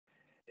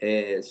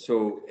Thank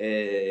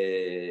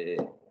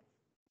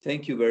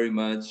you very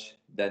much,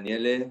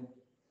 Daniele,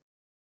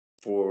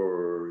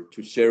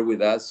 to share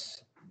with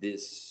us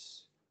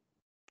this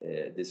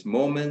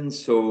moment.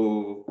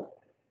 So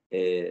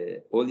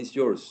all is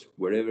yours,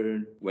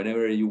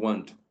 whenever you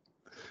want.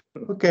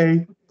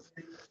 Okay.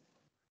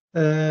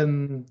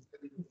 Do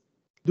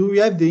we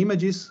have the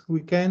images? We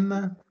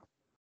can.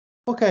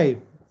 Okay,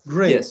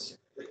 great. Yes.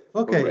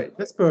 Okay, right.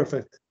 That's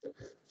perfect.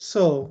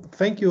 So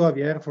thank you,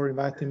 Javier, for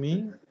inviting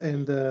me,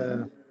 and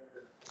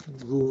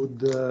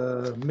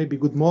maybe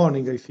good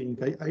morning, I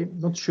think. I'm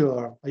not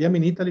sure. I am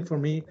in Italy. For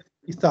me,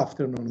 it's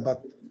afternoon,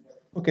 but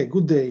okay,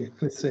 good day,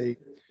 let's say.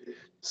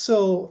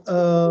 So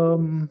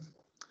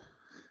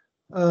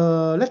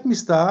let me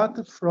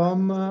start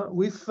from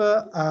with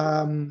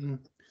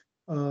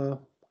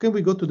can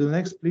we go to the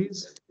next,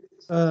 please?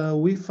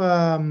 With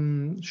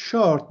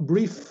short,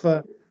 brief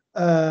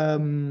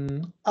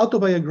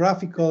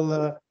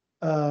autobiographical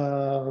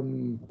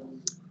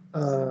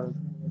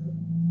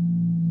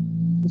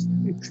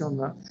description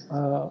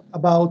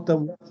about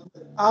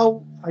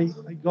how I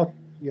got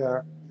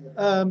here.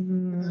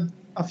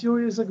 A few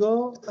years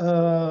ago,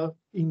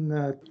 in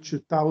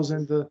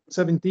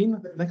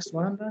 2017, next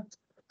one,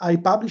 I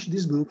published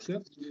this book,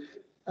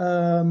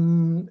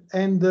 and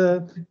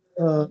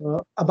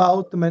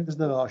about Mendes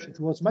da Rocha. It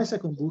was my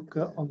second book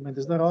on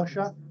Mendes da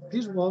Rocha.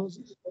 This was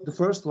the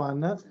first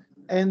one,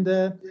 and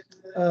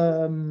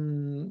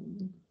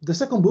the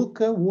second book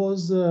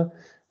was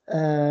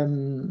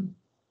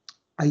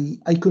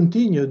I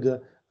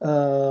continued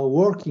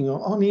working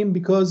on him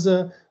because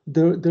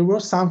there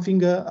was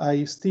something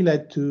I still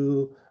had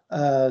to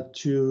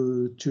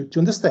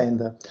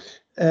understand.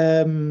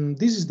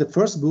 This is the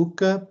first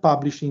book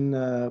published in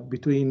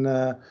between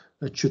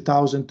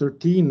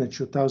 2013 and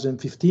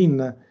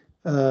 2015.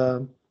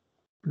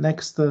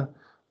 Next,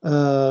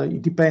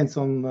 it depends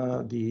on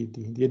the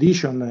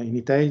edition in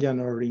Italian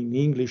or in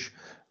English.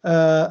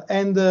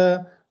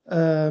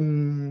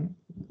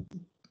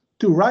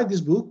 To write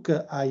this book,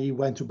 I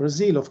went to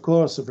Brazil, of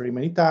course, very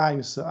many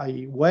times.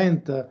 I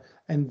went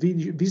and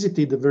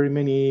visited very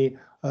many,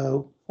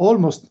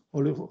 almost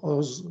all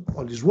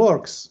his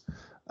works.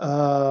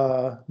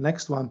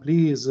 Next one,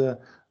 please.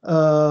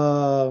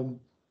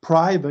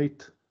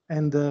 Private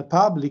and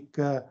public,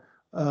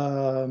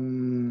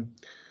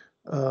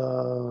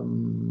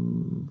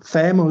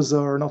 famous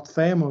or not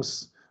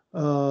famous.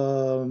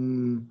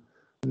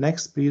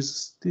 Next,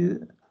 please.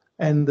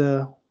 And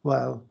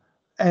well,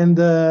 and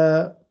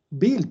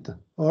built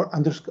or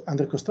under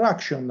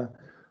construction,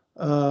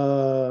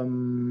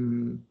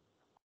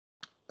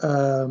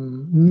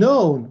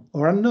 known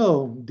or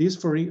unknown. This,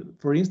 for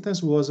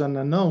instance, was an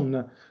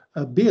unknown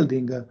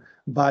building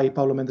by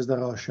Paulo Mendes da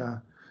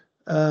Rocha.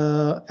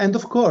 And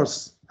of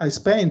course, I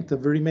spent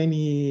very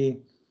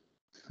many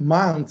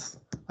months,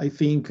 I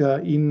think,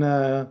 in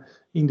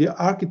the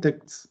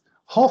architect's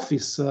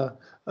office,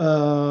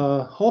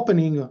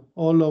 opening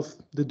all of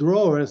the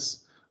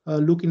drawers,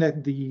 looking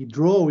at the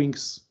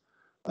drawings,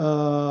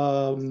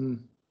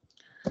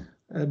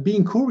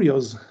 being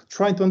curious,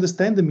 trying to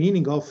understand the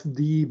meaning of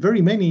the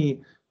very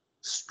many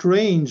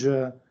strange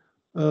or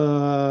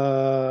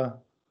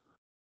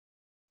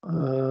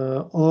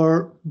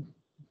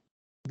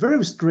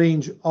very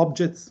strange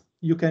objects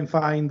you can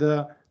find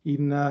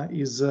in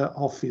his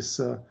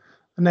office.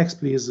 Next,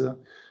 please.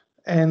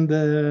 And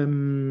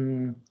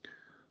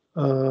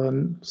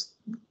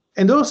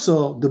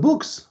also the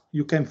books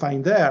you can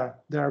find there.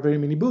 There are very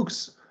many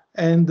books.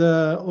 And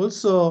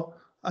also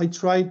I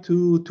try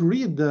to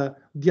read the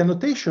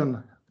annotations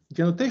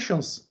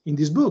in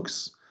these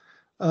books.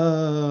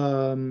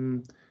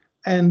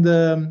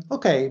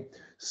 Okay,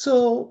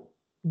 so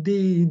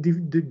the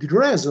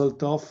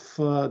result of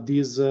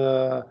this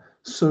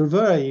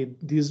survey,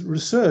 this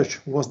research,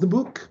 was the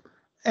book.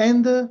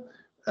 And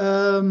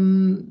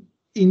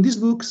in this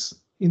book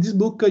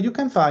you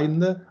can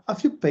find a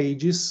few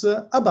pages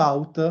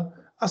about a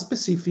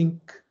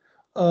specific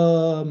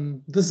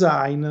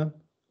design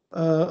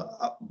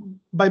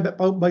by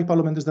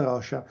Paulo Mendes da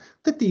Rocha.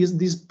 That is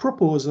this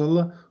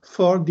proposal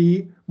for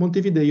the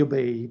Montevideo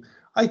Bay.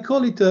 I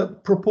call it a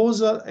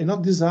proposal and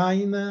not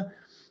design.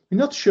 I'm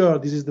not sure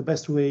this is the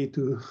best way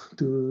to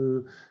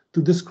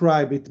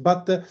describe it,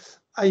 but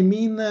I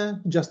mean,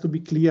 just to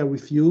be clear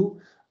with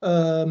you,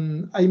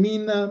 I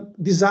mean,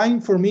 design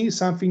for me is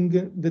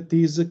something that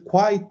is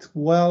quite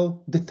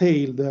well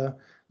detailed.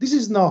 This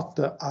is not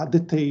a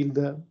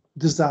detailed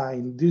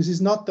design. This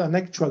is not an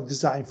actual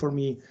design for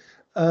me.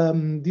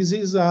 This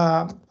is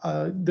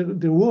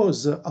there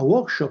was a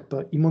workshop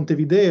in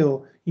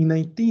Montevideo in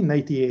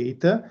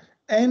 1998,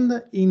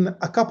 and in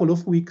a couple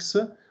of weeks,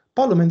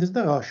 Paulo Mendes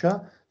da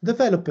Rocha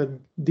developed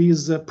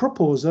this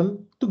proposal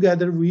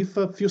together with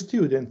a few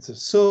students.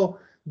 So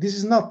this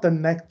is not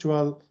an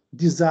actual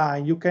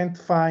design. You can't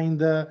find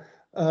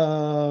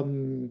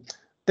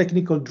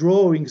technical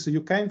drawings.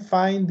 You can't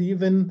find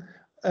even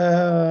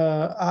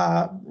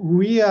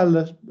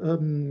real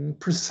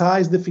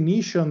precise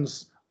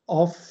definitions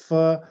of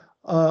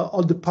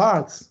all the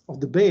parts of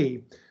the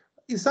bay.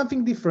 is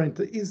something different.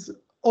 It's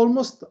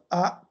almost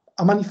a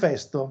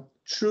manifesto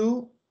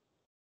through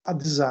a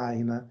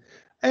design.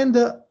 And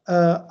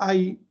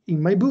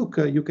in my book,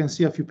 you can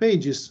see a few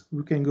pages.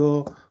 We can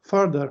go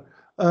further.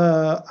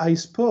 I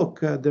spoke.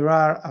 There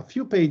are a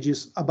few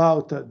pages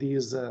about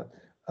this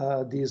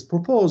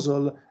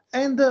proposal,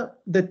 and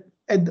that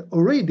had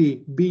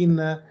already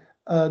been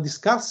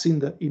discussed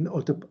in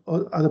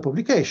other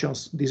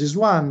publications. This is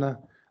one.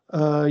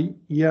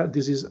 Here,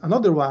 this is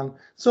another one.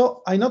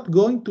 So I'm not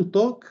going to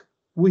talk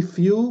with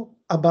you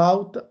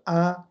about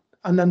an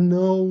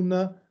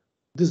unknown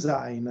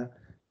design.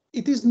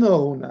 It is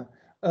known.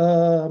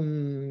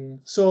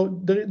 So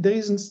there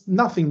is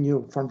nothing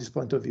new from this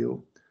point of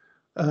view.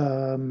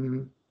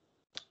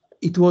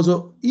 It was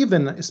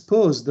even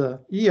exposed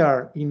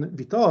here in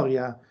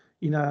Vitoria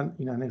in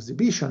an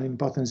exhibition,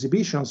 important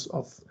exhibitions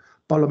of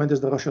Paulo Mendes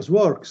da Rocha's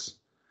works.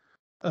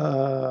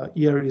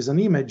 Here is an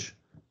image.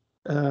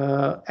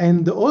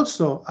 And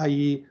also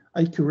I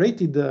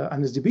curated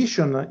an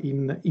exhibition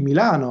in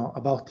Milano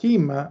about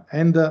him,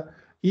 and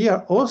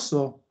here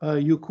also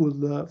you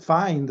could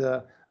find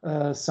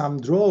some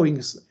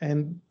drawings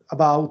and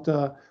about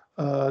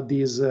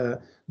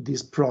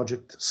this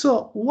project.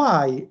 So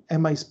why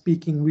am I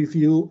speaking with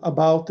you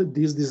about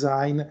this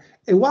design,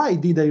 and why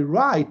did I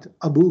write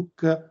a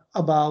book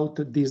about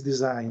this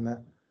design?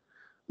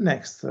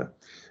 Next,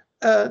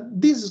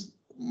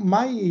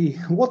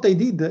 what I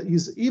did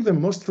is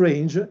even more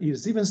strange,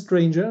 is even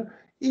stranger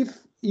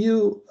if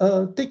you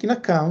take into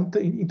account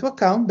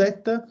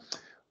that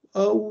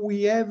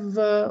we have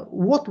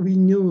what we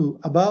knew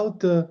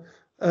about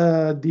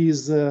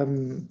this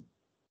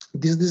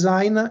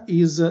design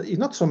is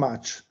not so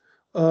much.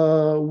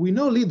 We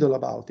know little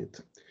about it.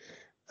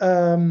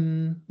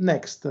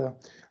 Next,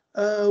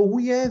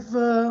 we have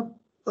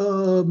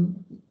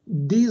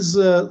this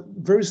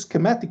very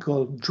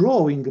schematical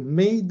drawing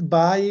made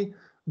by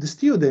the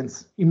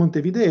students in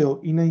Montevideo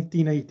in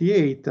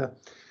 1988.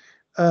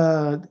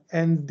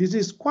 And this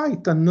is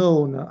quite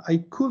unknown.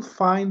 I could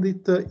find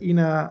it in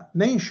an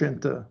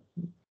ancient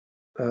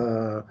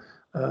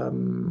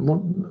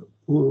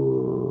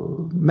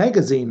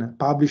magazine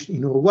published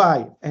in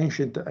Uruguay.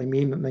 Ancient, I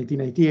mean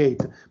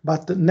 1998,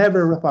 but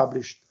never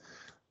republished.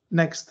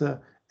 Next,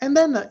 and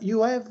then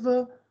you have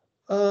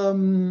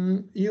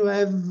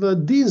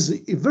this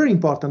very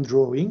important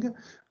drawing.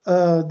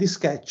 This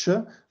sketch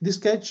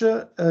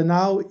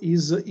now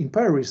is in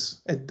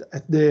Paris at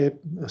the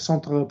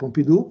Centre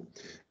Pompidou.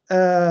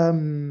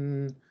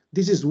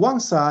 This is one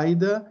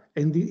side,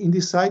 and in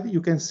this side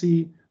you can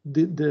see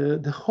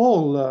the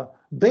whole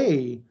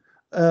bay.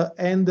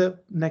 And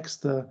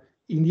next,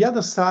 in the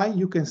other side,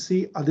 you can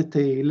see a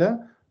detail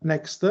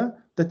next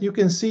that you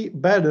can see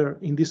better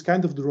in this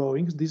kind of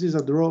drawings. This is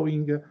a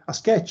drawing, a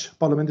sketch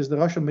Paulo Mendes da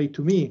Rocha made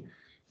to me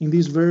in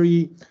this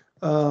very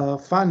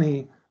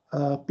funny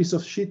piece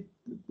of sheet.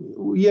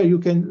 Here you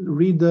can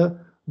read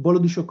Bolo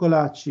di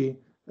Cioccolacci,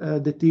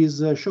 that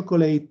is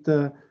chocolate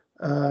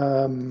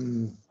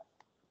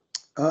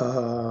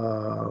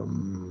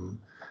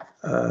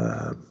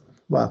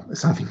well,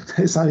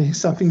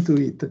 something to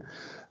eat.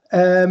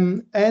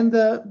 And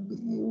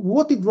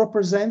what it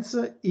represents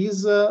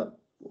is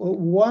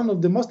one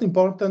of the most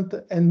important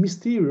and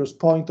mysterious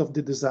point of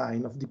the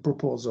design of the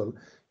proposal.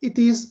 It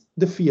is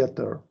the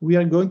theater. We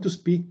are going to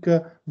speak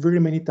very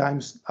many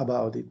times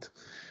about it.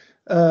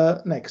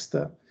 Next.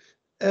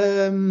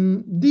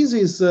 This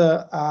is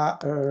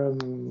a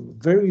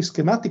very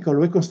schematical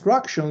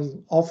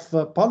reconstruction of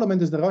Paulo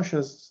Mendes da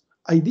Rocha's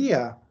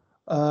idea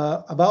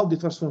about the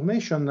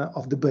transformation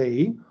of the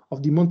bay,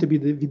 of the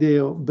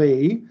Montevideo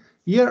Bay.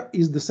 Here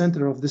is the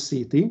center of the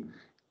city,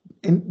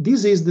 and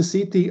this is the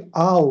city,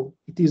 how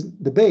it is,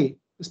 the bay,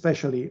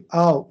 especially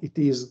how it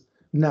is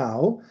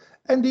now.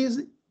 And this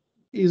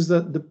is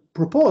the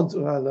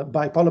proposal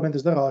by Paulo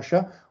Mendes da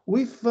Rocha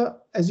with,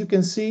 as you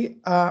can see,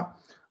 a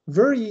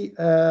very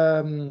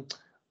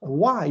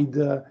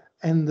wide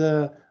and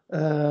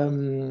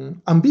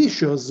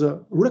ambitious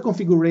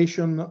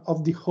reconfiguration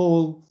of the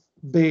whole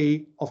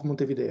bay of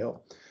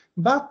Montevideo.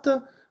 But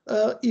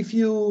if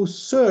you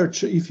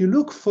search, if you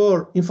look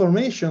for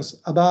informations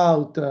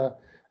about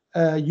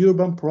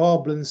urban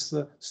problems,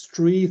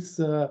 streets,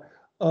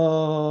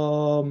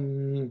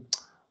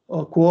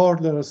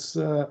 quarters,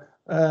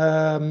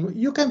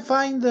 you can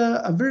find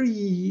a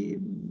very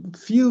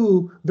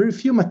few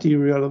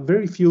material,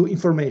 very few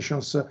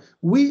informations.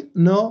 We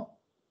know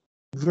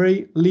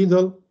very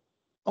little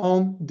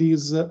on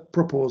this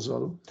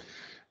proposal.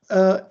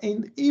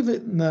 And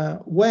even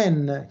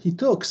when he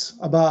talks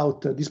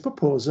about this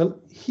proposal,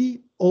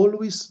 he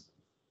always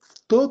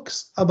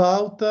talks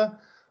about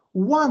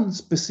one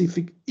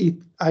specific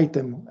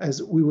item,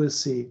 as we will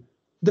see,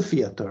 the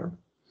theater.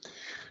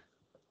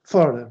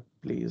 Further,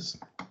 please.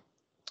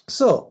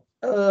 So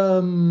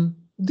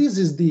this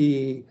is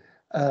the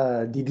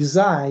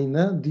design,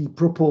 the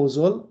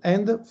proposal,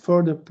 and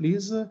further,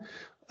 please.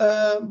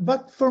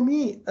 But for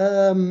me,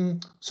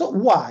 so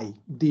why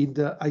did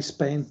I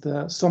spend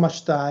so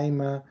much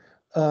time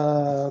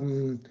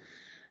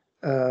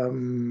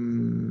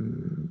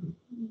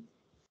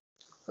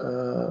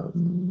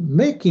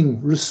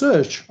making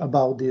research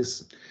about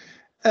this,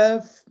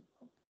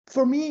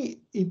 for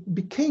me it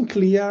became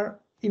clear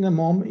in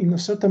a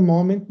certain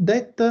moment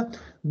that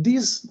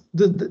this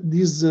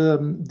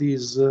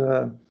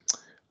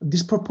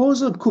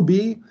proposal could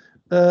be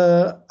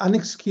an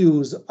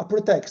excuse, a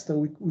pretext,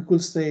 we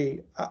could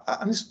say,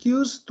 an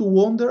excuse to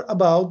wonder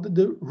about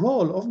the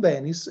role of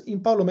Venice in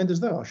Paulo Mendes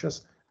da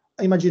Rocha's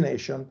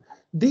imagination.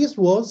 This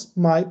was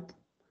my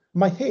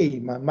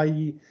aim,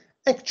 my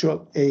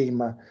actual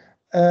aim.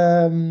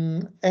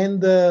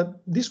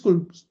 This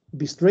could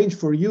be strange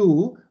for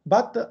you,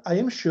 but I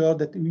am sure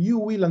that you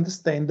will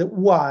understand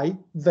why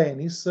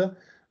Venice,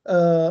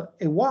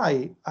 and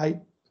why I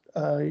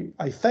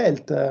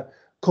felt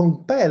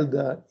compelled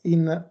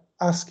in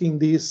asking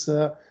this,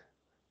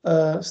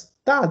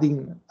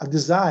 studying a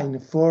design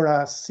for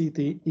a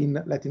city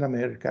in Latin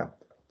America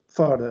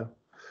further.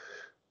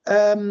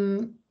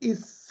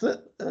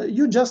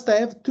 You just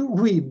have to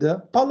read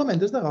Paulo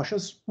Mendes da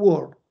Rocha's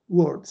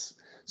words.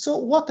 So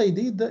what I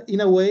did,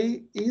 in a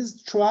way,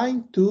 is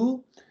trying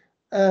to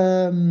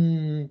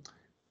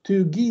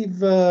take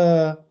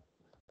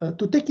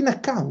in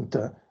account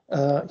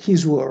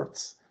his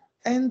words.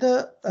 And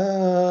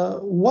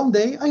one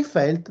day I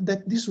felt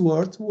that these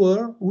words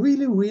were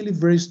really, really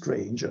very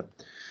strange.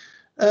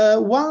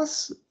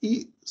 Once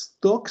he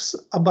talks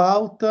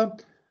about,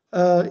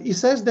 he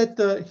says that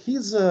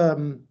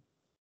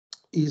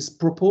his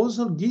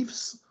proposal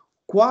gives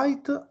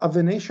quite a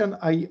Venetian,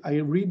 I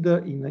read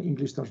in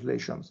English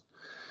translations,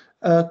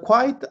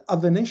 quite a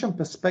Venetian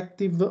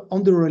perspective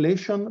on the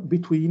relation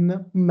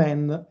between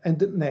man and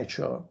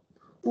nature.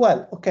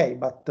 Well, okay,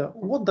 but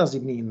what does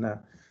it mean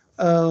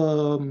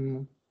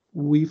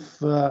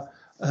with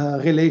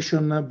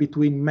relation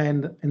between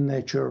man and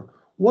nature?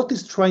 What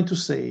is trying to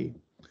say?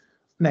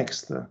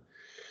 Next.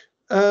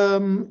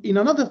 In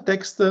another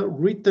text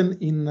written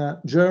in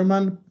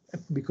German,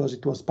 because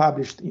it was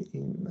published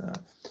in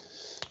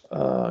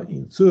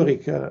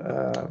Zurich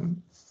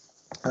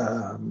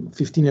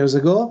 15 years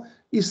ago,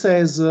 he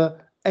says,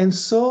 and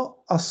so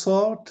a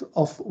sort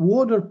of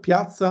water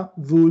piazza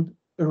would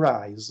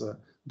arise,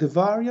 the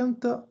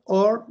variant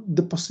or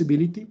the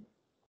possibility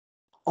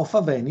of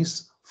a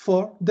Venice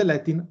for the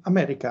Latin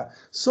America.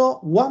 So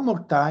one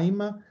more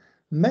time,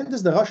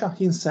 Mendes da Rocha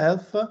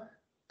himself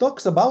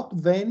talks about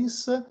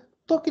Venice,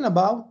 talking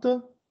about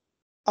a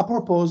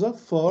proposal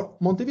for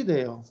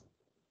Montevideo.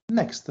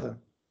 Next.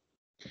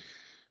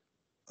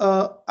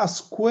 A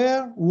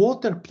square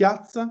water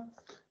piazza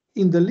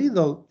in the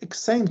little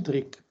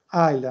eccentric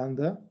island,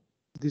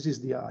 this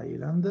is the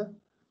island,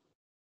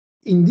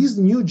 in this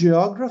new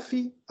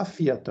geography, a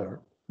theater,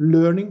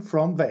 learning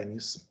from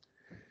Venice.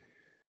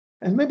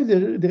 And maybe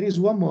there is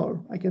one more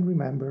I can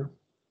remember.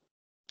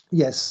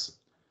 Yes,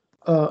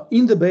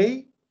 in the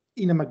bay,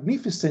 in a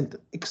magnificent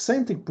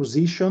eccentric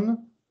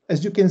position,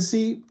 as you can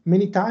see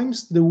many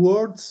times, the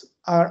words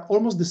are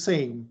almost the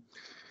same.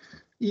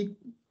 He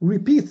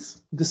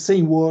repeats the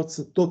same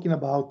words talking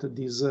about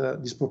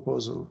this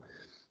proposal.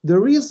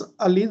 There is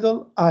a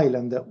little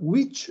island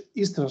which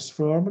is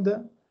transformed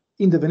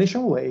in the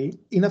Venetian way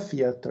in a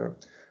theater.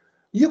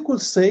 You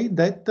could say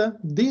that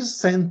this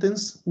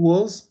sentence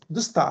was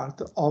the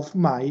start of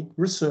my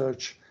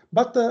research,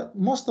 but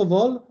most of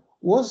all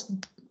was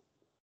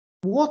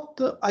what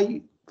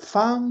I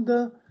found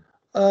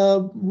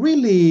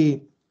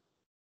really,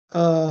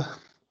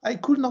 I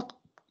could not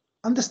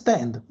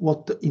understand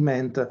what he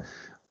meant.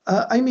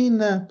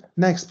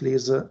 Next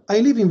please. I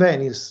live in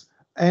Venice,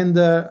 and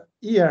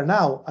here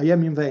now I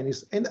am in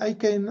Venice, and I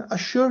can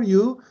assure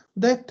you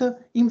that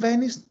in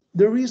Venice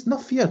there is no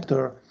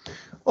theater,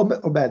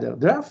 or better,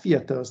 there are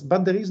theaters,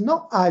 but there is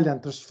no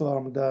island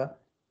transformed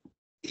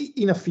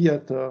in a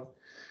theater.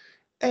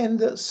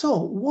 And so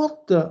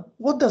what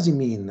does it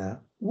mean?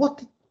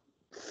 What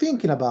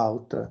thinking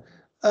about?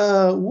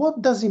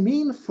 What does it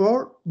mean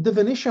for the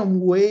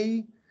Venetian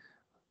way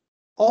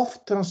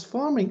of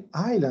transforming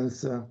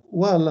islands?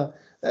 Well,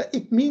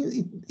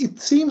 it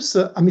seems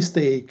a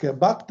mistake,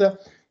 but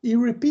he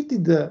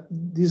repeated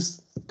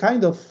this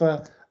kind of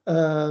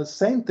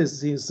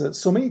sentences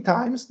so many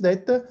times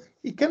that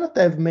he cannot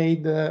have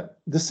made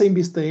the same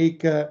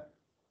mistake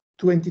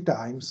 20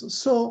 times.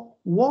 So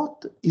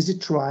what is he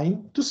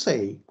trying to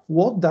say?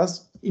 What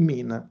does it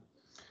mean?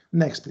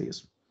 Next,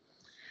 please.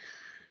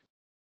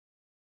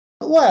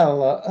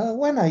 Well,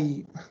 when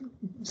I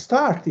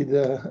started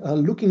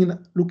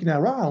looking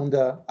around,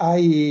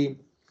 I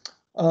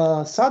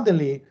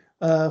suddenly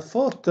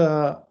thought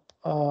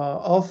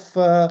of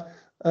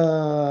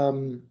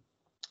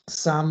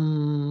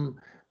some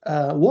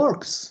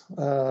works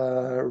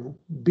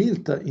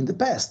built in the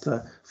past.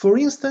 For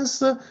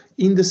instance,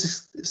 in the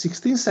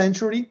 16th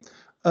century,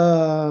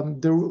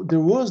 there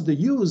was the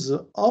use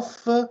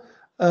of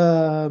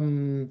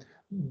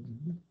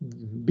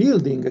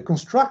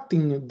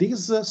constructing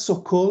these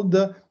so-called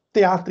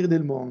teatri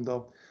del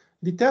mondo.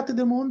 The teatri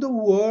del mondo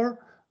were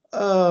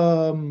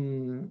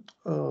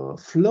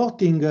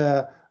floating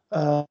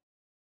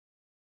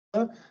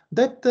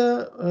that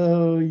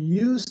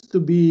used to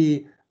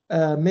be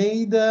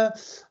made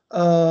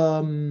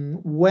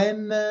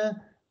when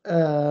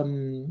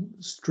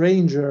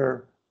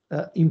stranger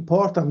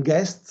important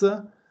guests,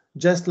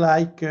 just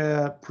like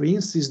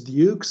princes,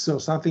 dukes, or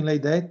something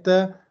like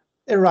that,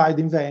 arrived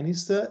in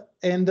Venice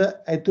and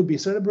had to be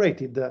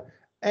celebrated.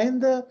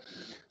 And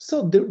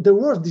so there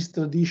was this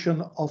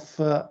tradition of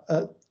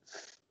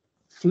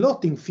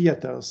floating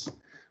theaters.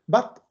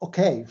 But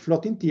okay,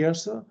 floating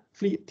theaters,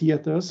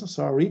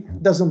 sorry,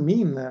 doesn't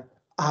mean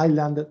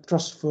island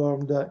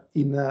transformed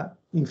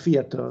in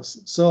theaters.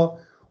 So,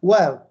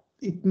 well,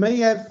 it may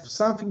have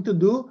something to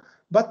do,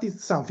 but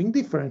it's something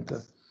different.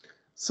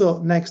 So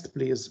next,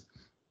 please.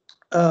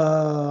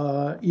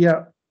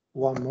 Here,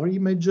 one more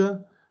image.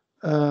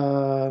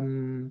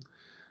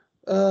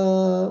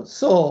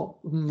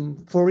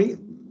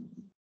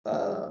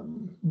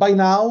 By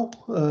now,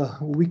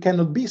 we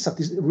cannot be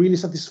really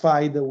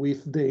satisfied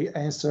with the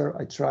answer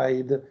I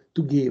tried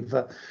to give.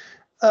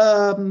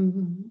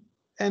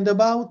 And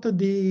about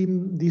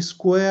the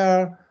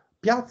square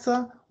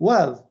piazza,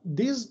 well,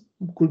 this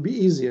could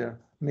be easier,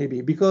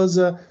 maybe, because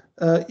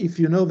if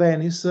you know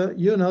Venice,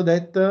 you know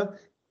that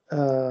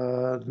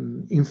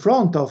in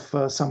front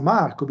of San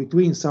Marco,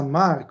 between San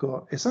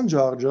Marco and San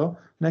Giorgio,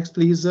 next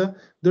please,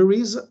 there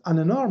is an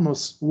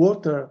enormous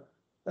water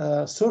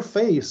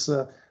surface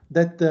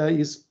that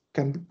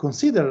can be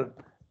considered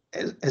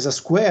as a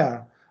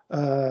square.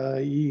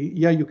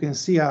 Here you can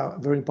see a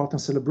very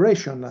important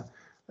celebration.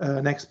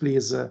 Next,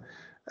 please.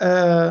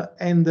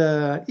 And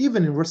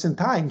even in recent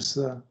times,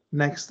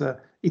 next,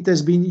 it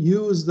has been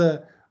used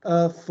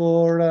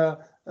for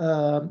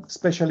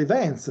special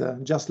events,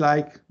 just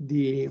like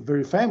the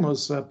very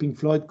famous Pink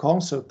Floyd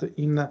concert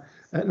in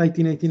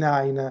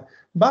 1989.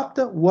 But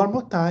one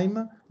more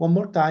time,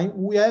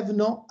 we have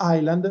no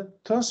island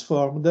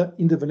transformed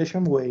in the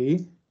Venetian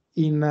way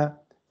in a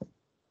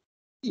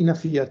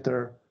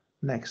theater.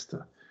 Next.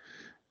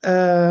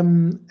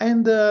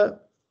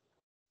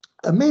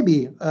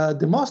 Maybe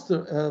the most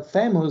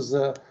famous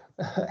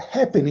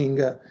happening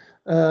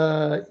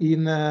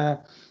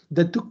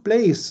that took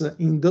place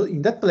in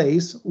that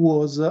place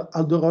was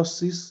Aldo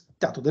Rossi's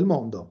Teatro del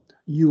Mondo.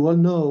 You all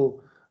know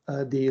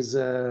this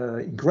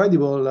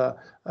incredible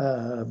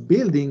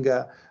building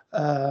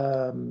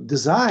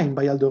designed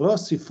by Aldo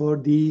Rossi for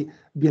the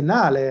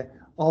Biennale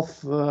of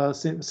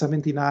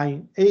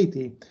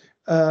 79-80.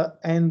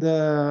 And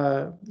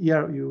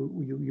here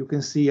you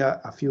can see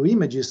a few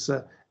images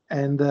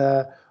and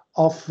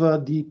of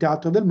the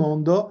Teatro del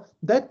Mondo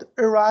that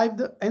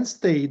arrived and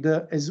stayed,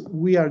 as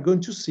we are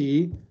going to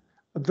see,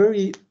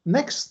 very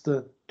next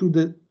to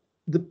the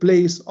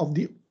place of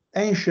the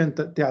ancient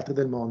Teatro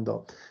del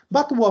Mondo.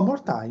 But one more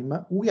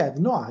time, we have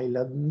no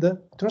island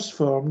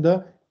transformed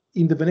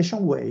in the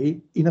Venetian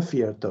way in a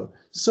theater.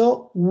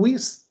 So we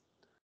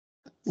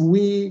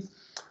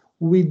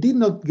did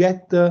not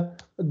get the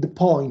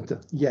point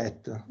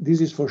yet.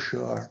 This is for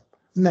sure.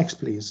 Next,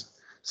 please.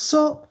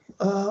 So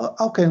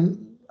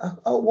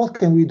what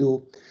can we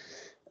do?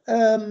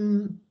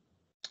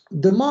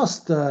 The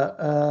most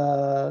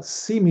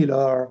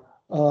similar,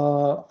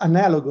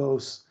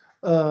 analogous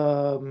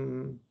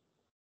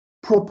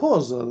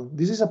proposal,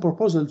 this is a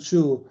proposal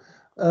too,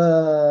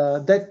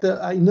 that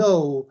I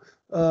know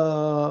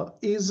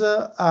is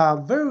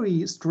a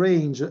very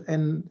strange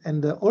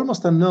and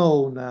almost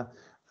unknown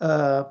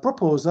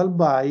proposal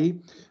by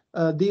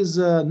this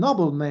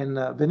nobleman,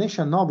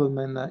 Venetian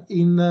nobleman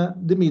in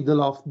the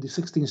middle of the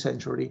 16th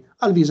century,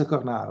 Alvise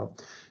Cornaro.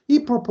 He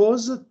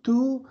proposed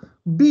to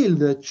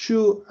build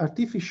two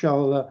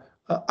artificial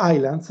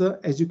islands,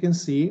 as you can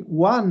see.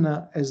 One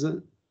is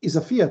a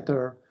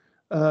theater,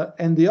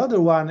 and the other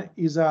one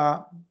is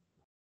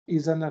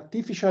an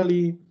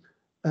artificially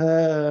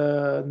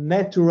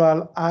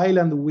natural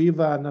island with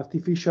an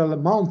artificial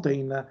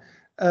mountain.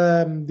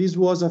 This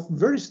was a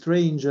very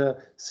strange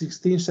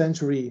 16th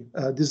century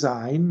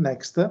design,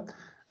 next,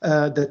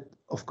 that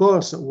of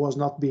course was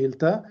not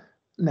built,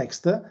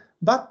 next.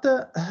 But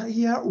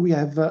here we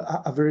have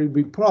a very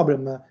big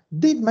problem.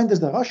 Did Mendes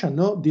da Rocha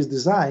know this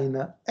design?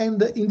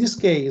 And in this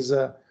case,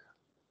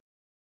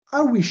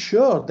 are we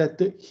sure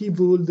that he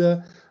would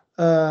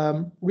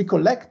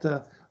recollect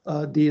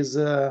this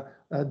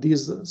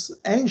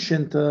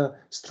ancient,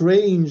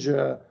 strange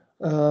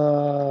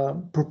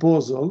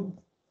proposal?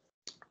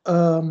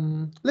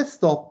 Let's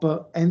stop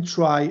and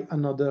try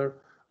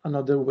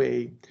another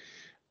way.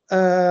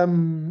 I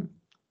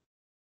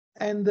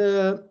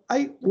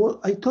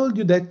told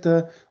you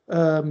that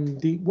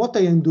what I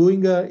am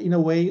doing, in a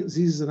way, this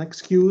is an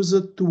excuse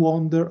to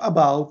wonder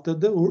about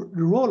the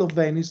role of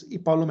Venice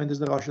in Paulo Mendes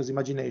da Rocha's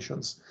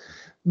imaginations.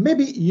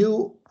 Maybe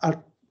you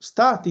are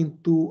starting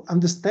to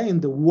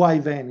understand why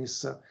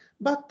Venice,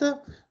 but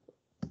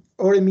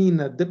or I mean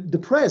the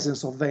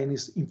presence of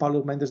Venice in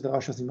Paulo Mendes da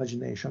Rocha's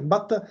imagination.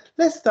 But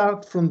let's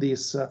start from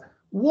this.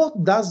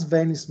 What does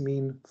Venice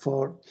mean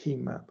for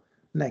him?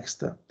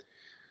 Next.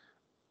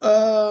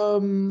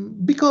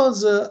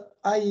 Because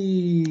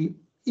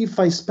if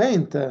I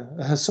spent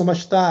so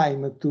much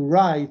time to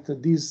write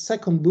this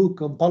second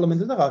book on Paulo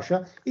Mendes da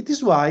Rocha, it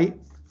is why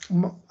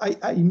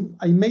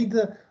I made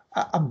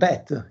a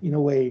bet in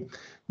a way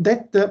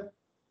that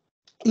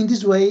in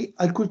this way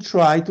I could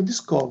try to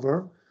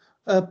discover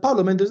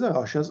Paulo Mendes da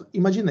Rocha's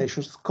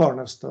imagination's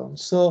cornerstone,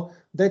 so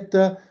that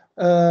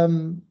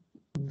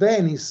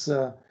Venice,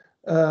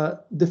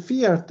 the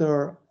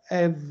theater,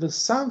 have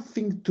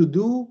something to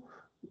do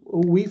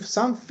with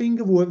something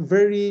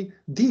very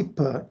deep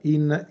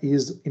in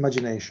his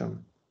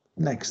imagination.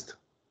 Next.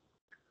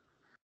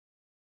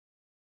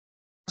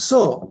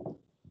 So,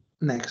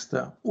 next,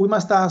 we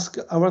must ask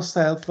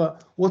ourselves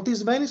what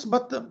is Venice,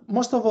 but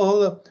most of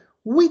all,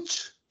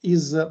 which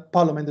is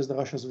Paulo Mendes da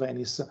Rocha's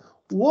Venice?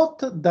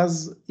 What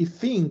does he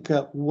think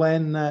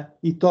when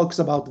he talks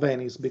about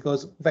Venice?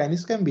 Because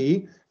Venice can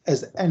be,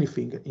 as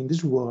anything in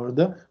this world,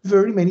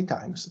 very many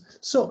times.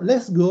 So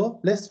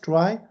let's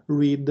try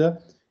read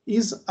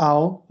his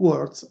own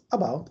words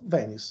about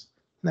Venice.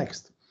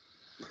 Next.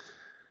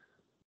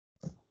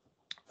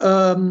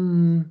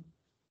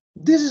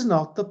 This is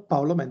not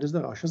Paulo Mendes da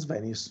Rocha's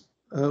Venice.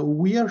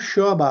 We are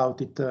sure about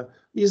it.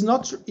 He's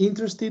not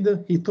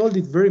interested, he told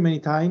it very many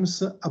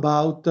times,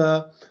 about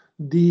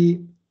the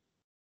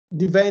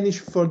Venice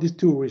for the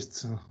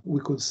tourists, we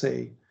could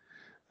say.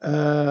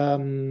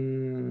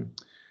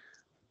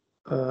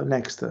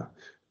 Next.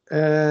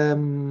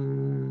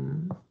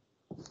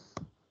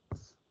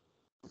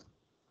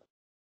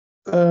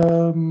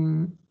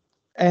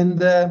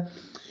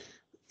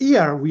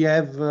 Here we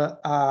have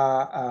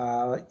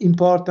an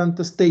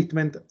important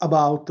statement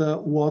about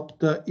what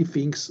he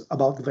thinks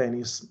about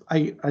Venice.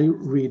 I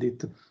read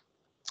it.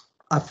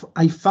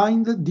 I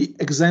find the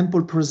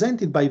example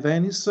presented by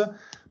Venice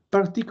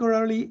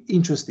particularly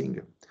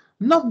interesting.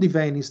 Not the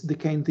Venice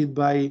decanted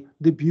by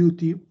the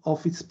beauty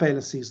of its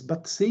palaces,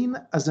 but seen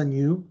as a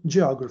new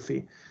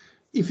geography.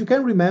 If you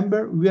can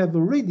remember, we have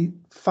already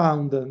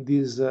found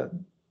this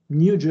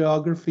new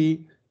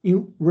geography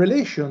in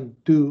relation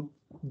to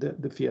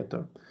the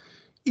theater.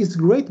 Its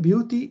great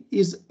beauty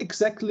is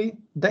exactly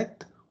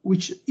that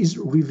which is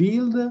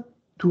revealed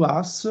to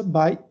us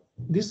by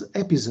this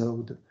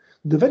episode.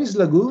 The Venice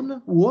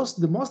Lagoon was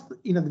the most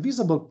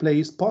inadvisable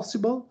place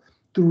possible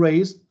to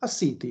raise a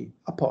city,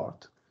 a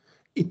port.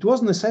 It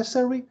was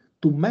necessary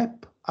to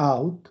map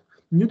out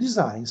new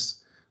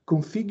designs,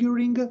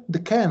 configuring the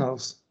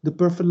canals, the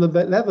perfect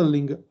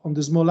leveling on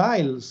the small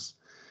isles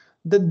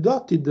that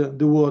dotted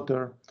the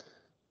water,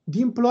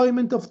 the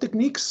employment of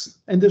techniques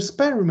and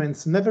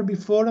experiments never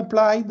before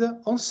applied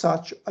on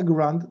such a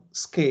grand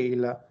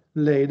scale.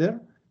 Later,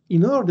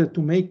 in order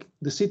to make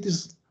the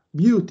city's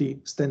beauty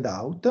stand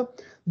out,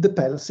 the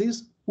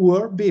palaces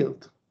were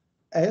built,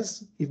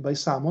 as if by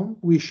someone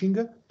wishing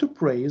to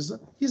praise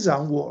his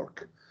own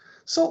work.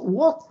 So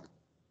what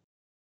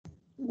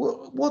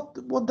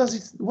does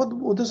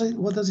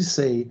he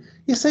say?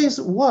 He says,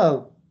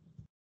 well,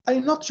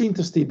 I'm not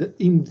interested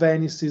in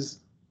Venice's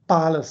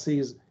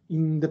palaces,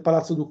 in the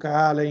Palazzo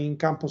Ducale, in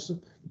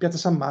Piazza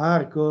San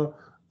Marco,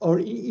 or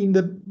in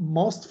the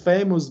most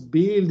famous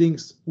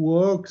buildings,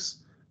 works,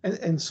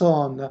 and so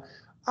on.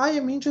 I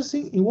am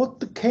interested in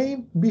what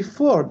came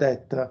before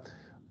that.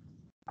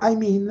 I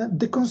mean,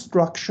 the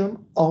construction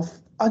of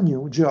a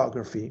new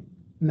geography.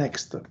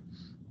 Next.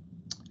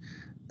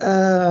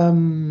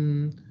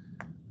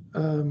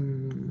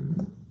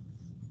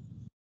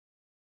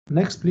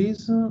 Next,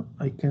 please.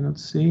 I cannot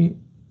see.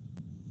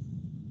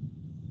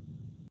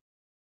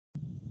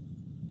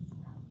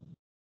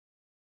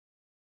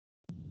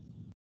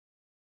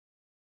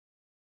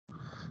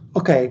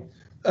 Okay.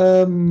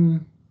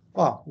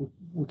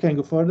 We can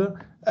go further.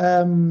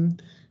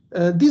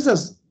 These are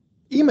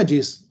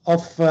images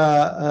of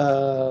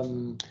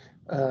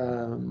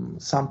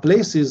some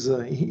places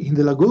in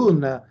the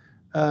lagoon.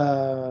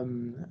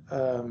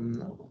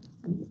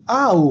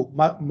 How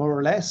more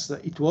or less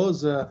it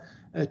was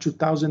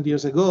 2,000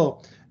 years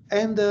ago,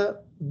 and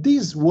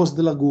this was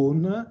the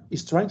lagoon.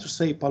 Is trying to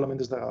say Paulo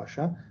Mendes da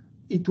Rocha.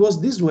 It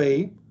was this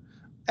way,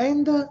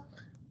 and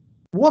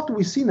what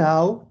we see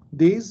now,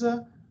 this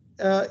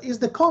is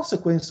the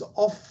consequence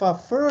of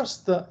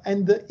first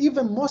and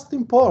even most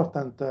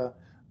important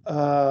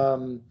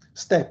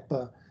step,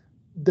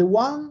 the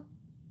one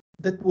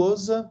that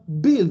was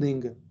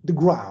building the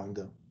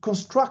ground,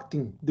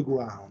 constructing the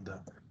ground.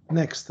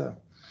 Next.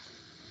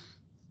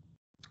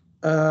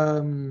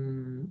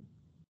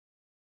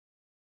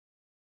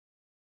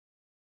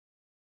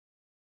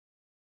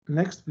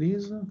 Next,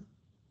 please.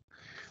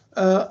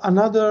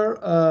 Another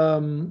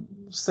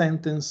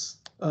sentence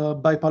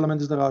by Paulo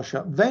Mendes da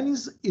Rocha.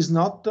 Venice is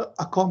not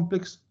a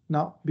complex,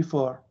 no,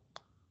 before.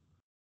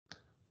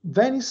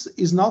 Venice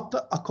is not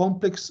a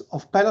complex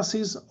of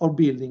palaces or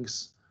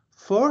buildings.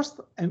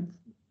 First and,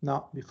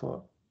 no,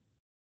 before.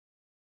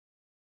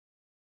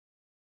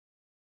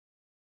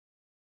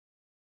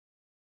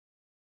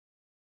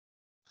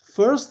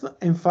 First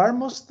and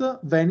foremost,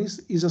 Venice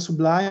is a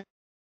sublime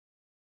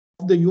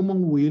of the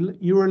human will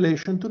in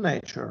relation to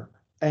nature,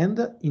 and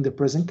in the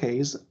present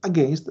case,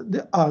 against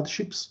the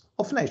hardships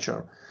of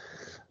nature.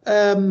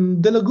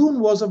 The lagoon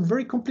was a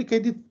very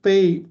complicated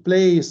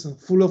place,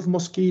 full of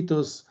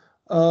mosquitoes,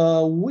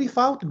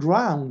 without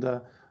ground.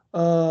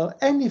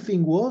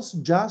 anything was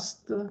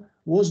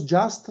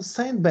just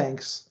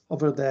sandbanks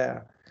over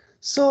there.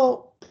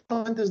 So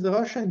Paulo Mendes da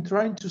Rocha is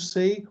trying to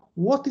say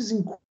what is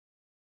in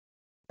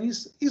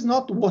is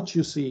not what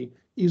you see,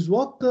 is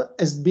what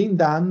has been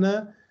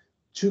done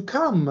to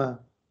come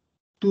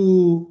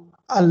to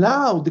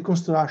allow the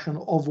construction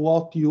of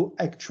what you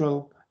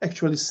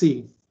actually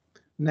see.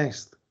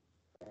 Next.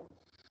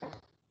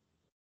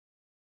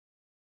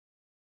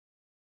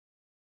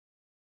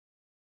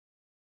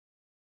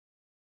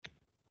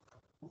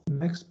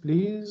 Next,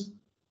 please.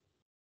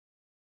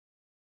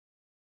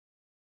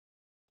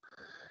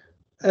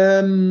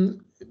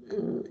 In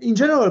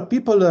general,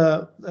 people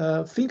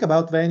think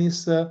about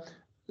Venice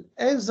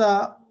as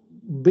a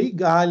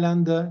big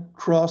island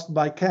crossed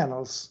by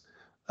canals.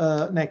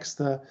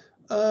 Next.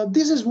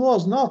 This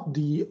was not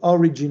the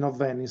origin of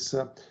Venice.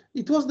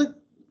 It was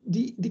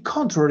the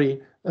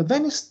contrary.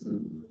 Venice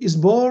is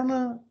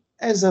born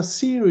as a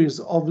series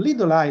of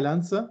little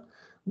islands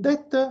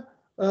that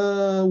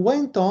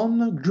went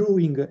on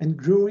growing and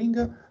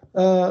growing,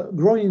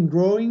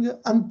 growing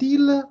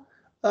until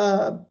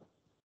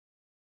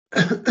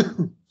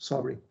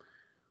sorry.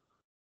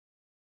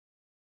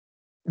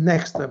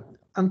 Next,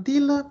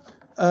 until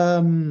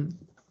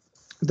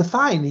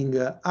defining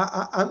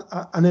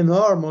an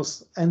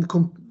enormous and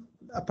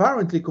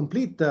apparently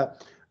complete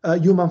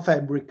human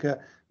fabric.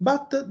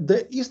 But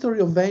the history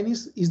of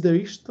Venice is the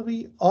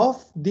history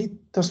of the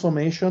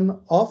transformation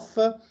of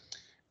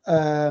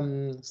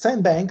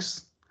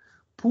sandbanks,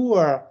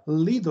 poor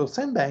little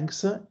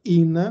sandbanks,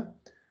 in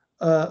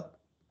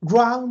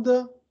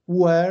ground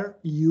where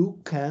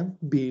you can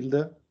build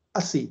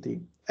a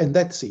city, and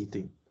that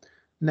city.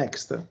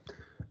 Next.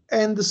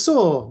 And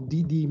so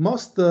the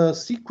most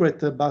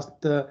secret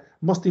but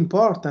most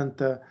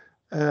important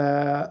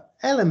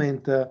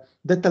element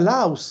that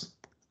allows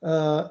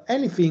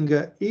anything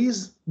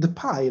is the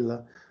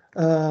pile,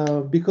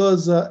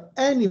 because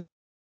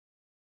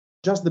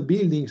just the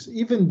buildings,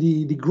 even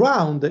the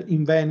ground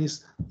in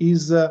Venice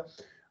is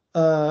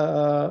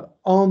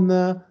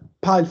on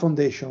pile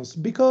foundations,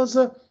 because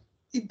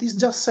it is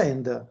just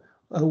sand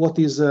what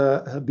is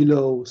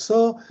below.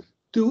 So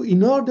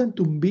in order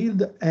to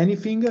build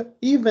anything,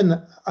 even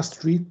a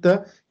street,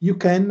 you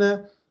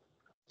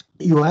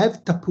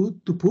have to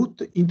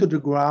put into the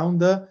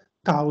ground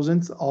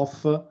thousands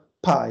of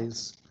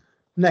piles.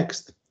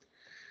 Next.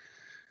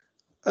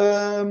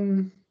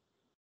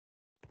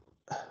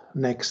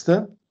 Next.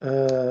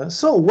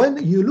 So when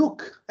you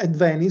look at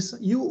Venice,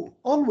 you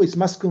always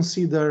must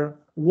consider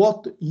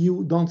what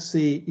you don't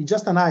see is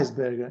just an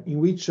iceberg, in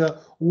which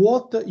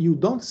what you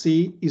don't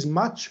see is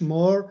much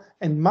more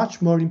and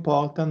much more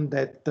important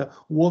than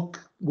what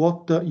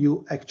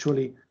you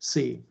actually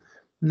see.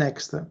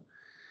 Next.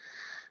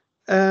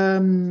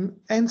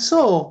 And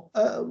so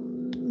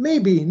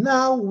maybe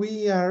now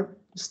we are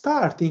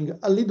starting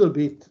a little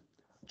bit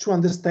to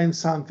understand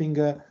something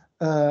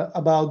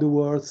about the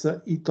words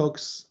he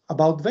talks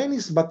about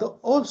Venice, but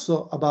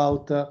also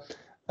about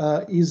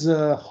his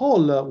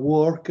whole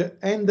work,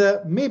 and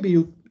maybe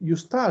you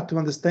start to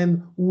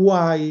understand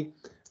why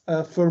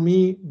for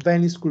me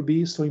Venice could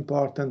be so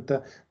important.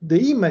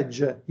 The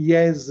image he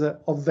has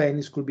of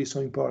Venice could be so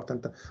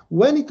important.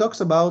 When he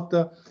talks about,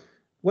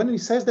 when he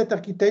says that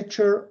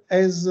architecture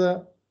is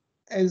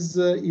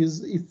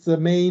its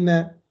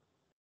main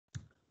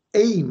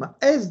aim,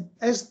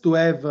 as to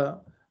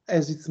have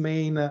as its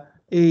main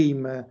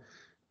aim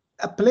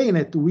a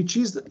planet which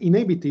is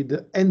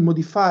inhabited and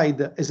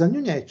modified as a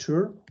new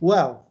nature,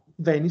 well,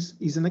 Venice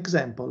is an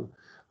example.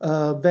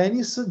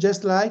 Venice,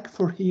 just like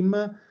for him,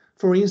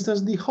 for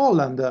instance, the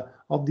Holland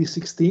of the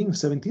 16th,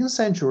 17th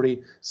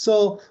century.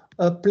 So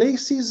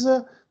places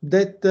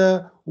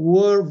that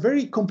were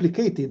very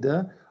complicated,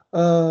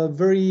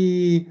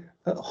 very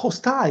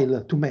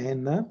hostile to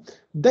man,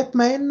 that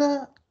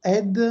man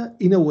had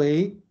in a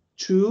way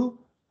to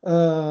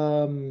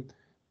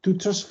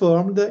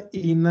transform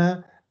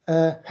in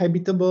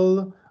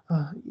habitable,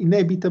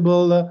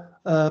 inhabitable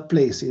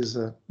places.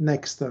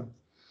 Next.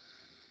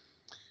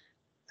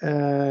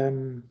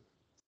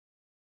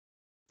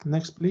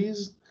 Next,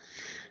 please.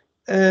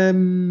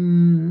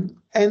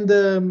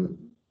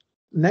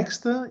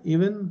 Next,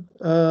 even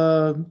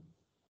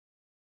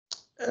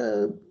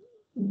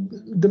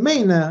the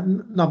main,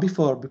 no,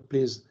 before,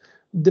 please.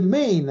 The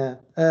main,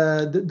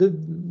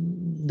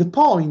 the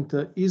point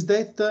is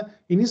that,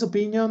 in his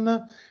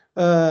opinion,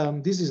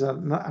 this is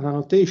an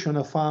annotation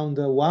I found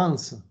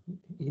once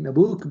in a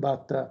book,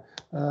 but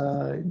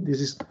this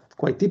is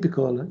quite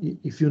typical.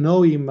 If you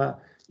know him,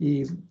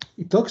 he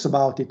talks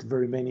about it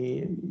very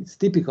many. It's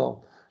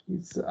typical.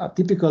 It's a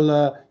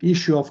typical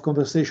issue of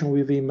conversation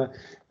with him.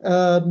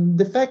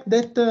 The fact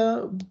that,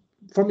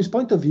 from his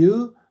point of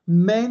view,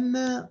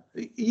 men,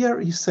 here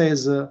he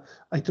says,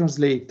 I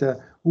translate,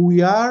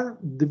 we are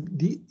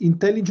the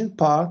intelligent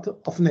part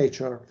of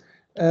nature.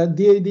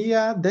 The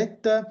idea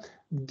that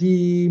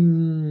the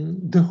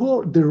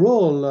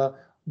role,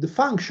 the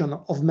function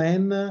of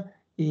man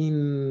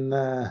in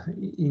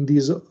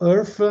this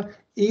earth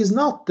is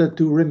not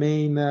to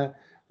remain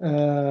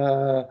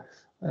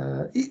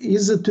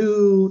is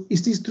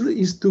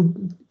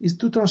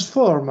to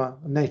transform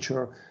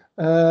nature.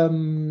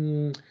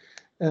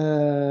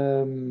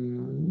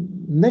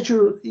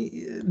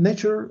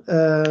 Nature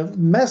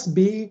must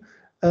be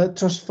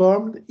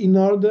transformed in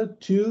order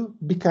to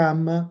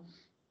become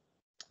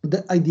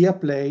the ideal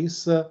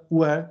place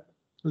where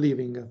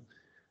living.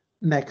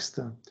 Next.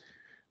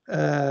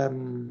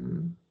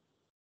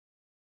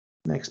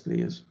 Next,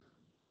 please.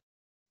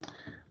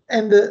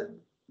 And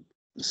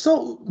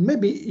so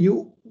maybe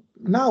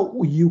now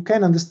you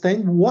can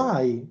understand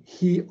why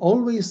he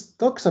always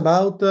talks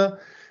about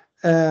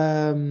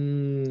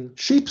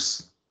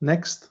ships.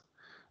 Next.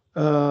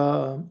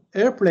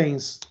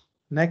 Airplanes.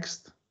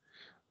 Next.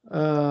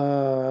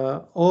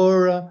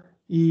 Or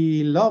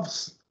he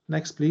loves.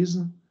 Next, please.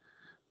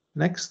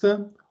 Next.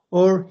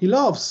 Or he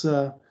loves.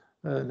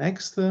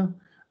 Next.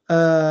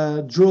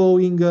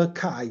 Drawing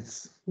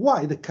kites.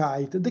 Why the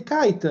kite? The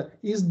kite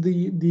is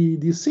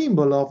the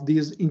symbol of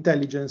this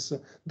intelligence.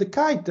 The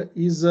kite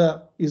is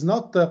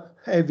not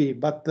heavy,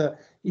 but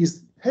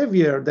is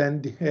heavier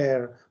than the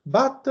air.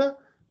 But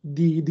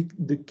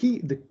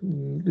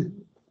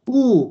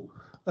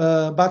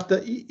but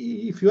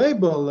if you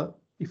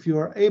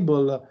are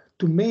able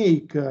to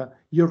make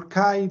your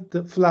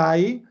kite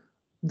fly,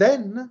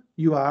 then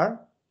you are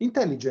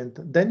intelligent.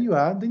 Then you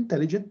are the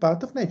intelligent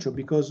part of nature,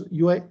 because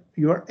you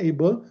are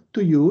able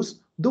to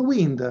use the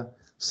wind.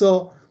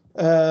 So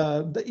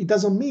it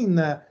doesn't mean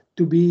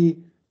to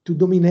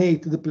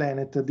dominate the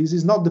planet. This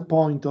is not the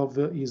point of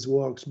his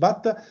works,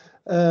 but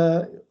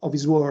of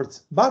his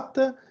words. But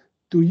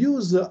to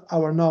use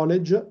our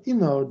knowledge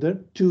in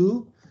order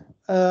to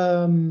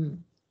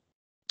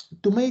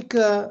make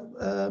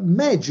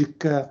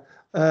magic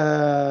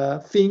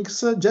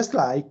things, just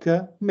like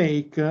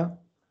make a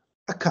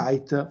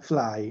kite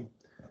fly.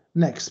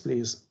 Next,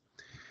 please.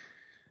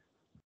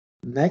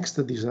 Next,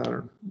 these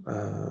are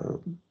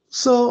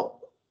so.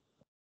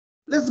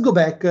 Let's go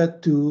back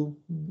to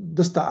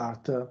the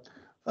start.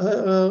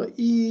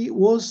 He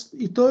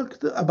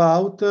talked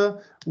about,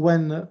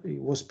 when he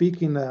was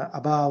speaking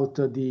about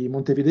the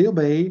Montevideo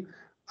Bay,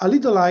 a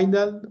little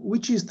island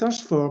which is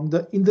transformed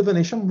in the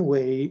Venetian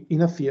way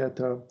in a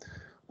theater.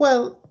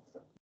 Well,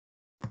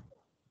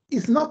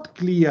 it's not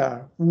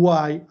clear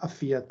why a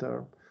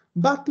theater,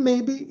 but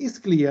maybe it's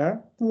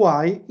clear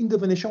why in the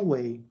Venetian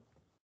way.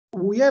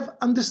 We have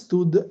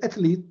understood at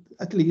least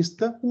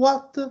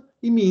what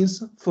it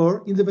means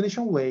for in the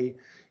Venetian way.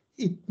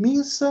 It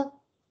means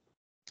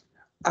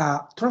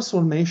a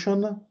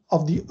transformation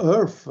of the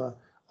earth,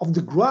 of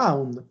the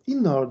ground,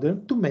 in order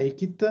to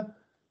make it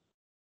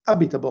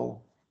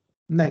habitable.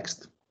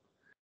 Next.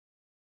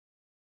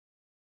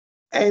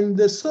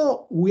 And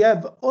so we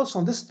have also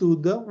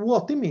understood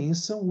what it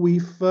means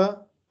with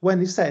when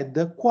he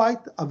said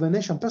quite a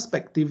Venetian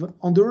perspective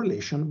on the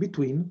relation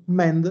between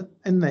man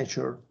and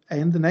nature.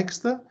 And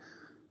next,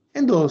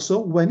 and also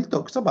when he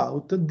talks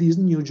about this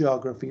new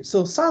geography.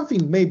 So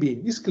something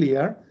maybe is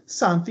clear,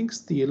 something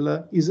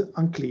still is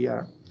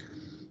unclear.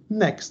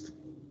 Next.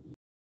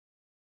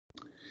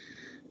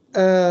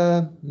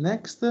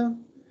 Next,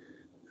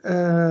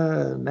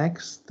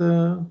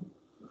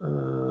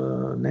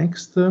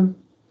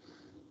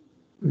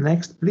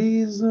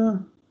 please.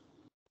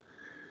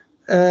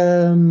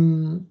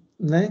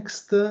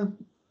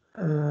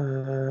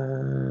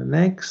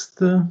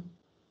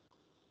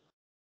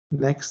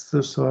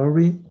 Next,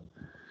 sorry.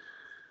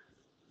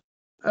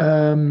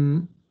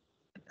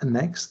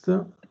 Next.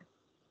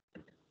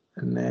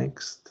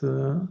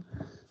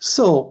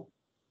 So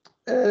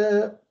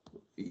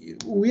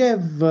we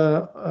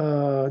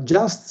have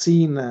just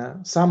seen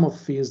some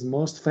of his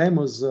most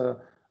famous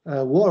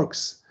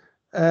works.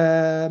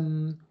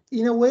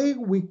 In a way,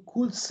 we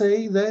could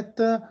say that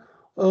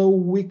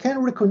we can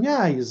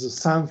recognize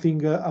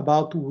something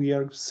about we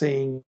are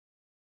saying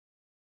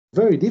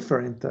very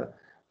different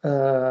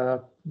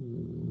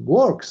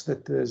works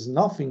that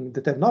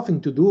have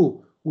nothing to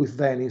do with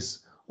Venice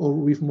or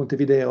with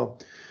Montevideo,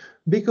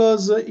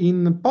 because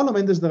in Paulo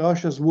Mendes da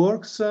Rocha's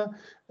works,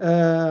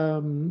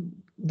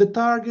 the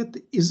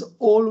target is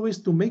always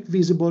to make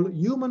visible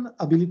human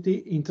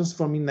ability in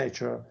transforming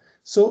nature.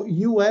 So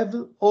you have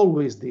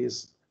always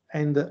this.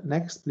 And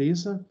next,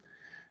 please.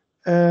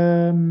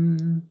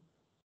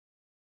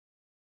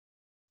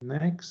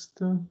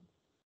 Next.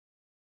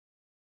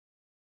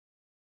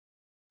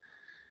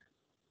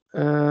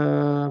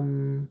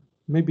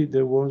 Maybe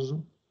there was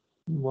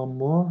one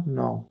more.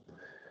 No.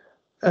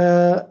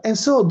 And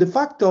so the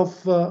fact of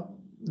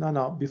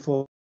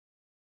before.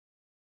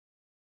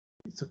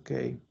 It's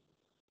okay.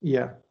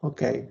 Yeah.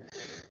 Okay.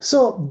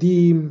 So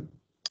the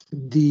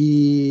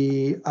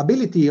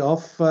ability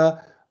of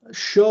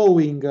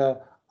showing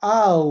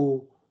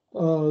how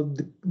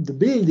the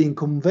building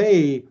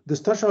convey the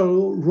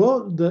structural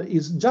road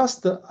is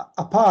just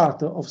a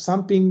part of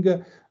something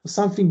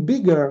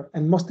bigger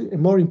and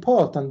more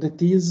important,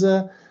 that is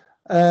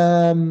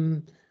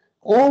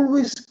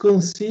always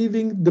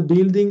conceiving the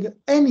building,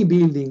 any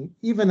building,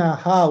 even a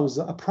house,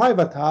 a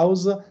private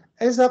house,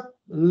 as a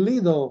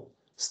little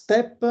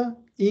step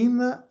in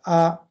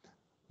a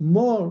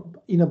more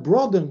in a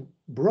broader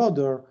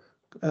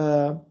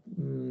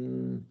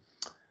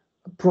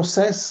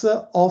process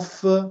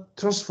of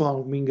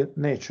transforming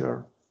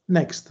nature.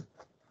 Next.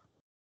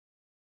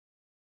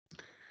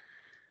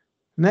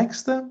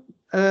 Next.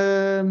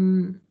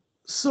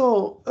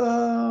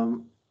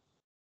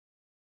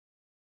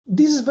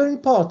 This is very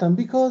important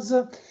because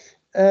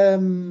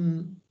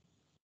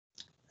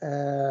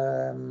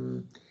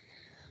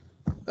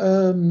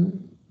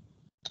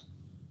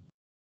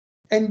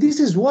and this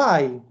is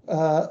why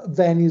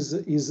Venice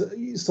is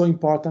so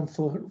important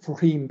for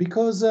him,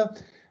 because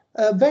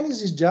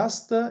Venice is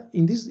just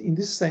in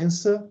this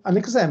sense an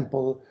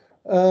example.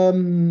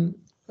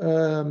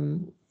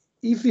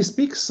 If he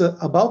speaks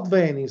about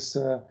Venice,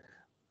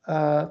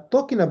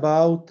 talking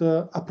about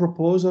a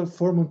proposal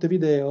for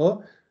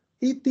Montevideo,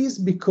 it is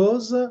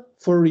because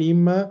for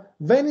him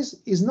Venice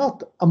is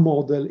not a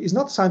model, is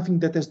not something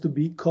that has to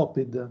be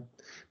copied,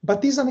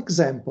 but is an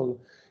example.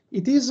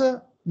 It is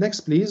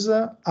next, please,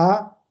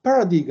 a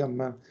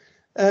paradigm.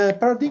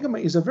 Paradigm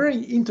is a very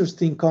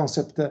interesting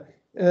concept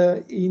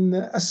in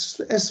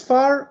as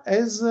far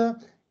as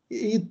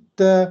it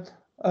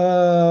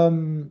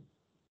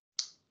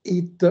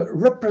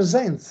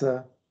represents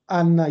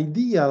an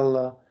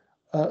ideal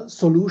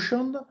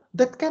solution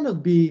that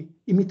cannot be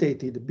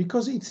imitated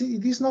because it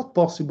is not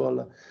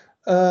possible.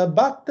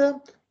 But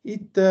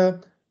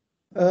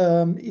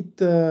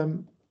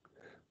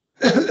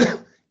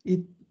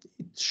it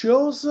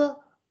shows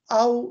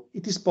how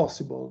it is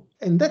possible,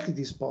 and that it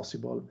is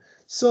possible.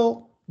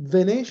 So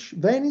Venice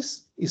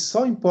is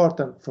so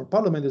important for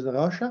Paulo Mendes da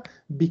Rocha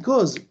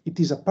because it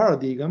is a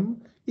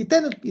paradigm. It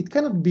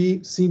cannot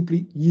be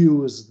simply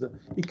used.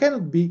 It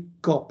cannot be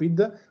copied,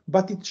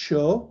 but it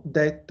shows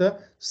that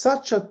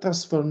such a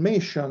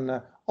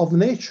transformation of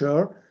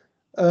nature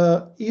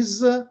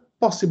is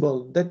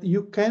possible. That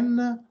you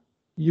can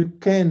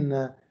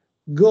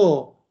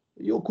go.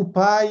 You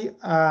occupy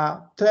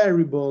a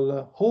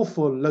terrible,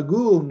 awful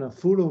lagoon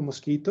full of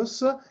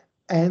mosquitoes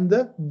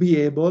and be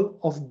able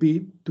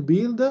to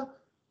build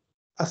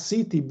a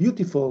city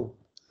beautiful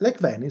like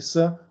Venice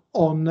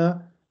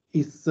on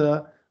its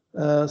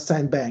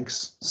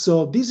sandbanks.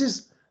 So this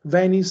is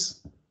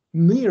Venice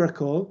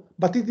miracle,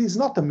 but it is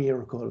not a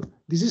miracle.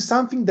 This is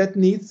something that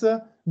needs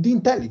the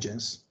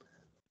intelligence.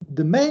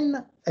 The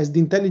man as the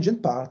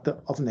intelligent part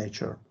of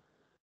nature.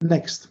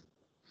 Next.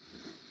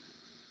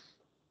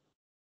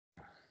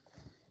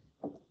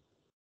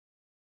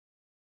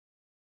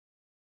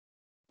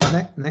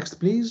 Next,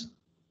 please.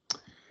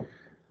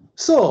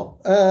 So,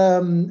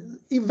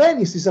 if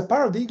Venice is a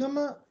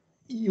paradigm,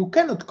 you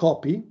cannot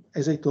copy,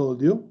 as I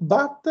told you,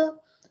 but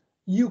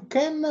you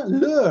can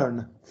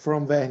learn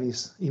from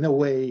Venice in a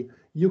way.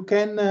 You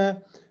can,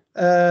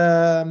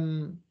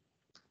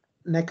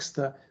 next.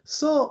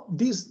 So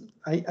this,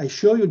 I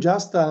show you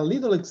just a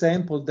little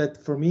example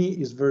that for me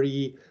is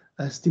very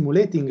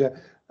stimulating.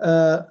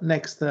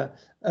 Next.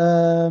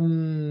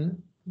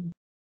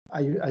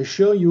 I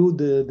show you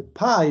the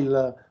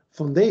pile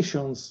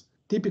foundations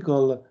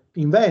typical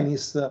in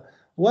Venice.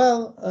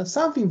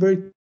 Something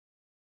very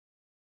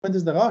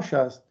Mendes da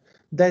Rocha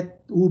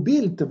who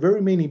built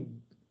very many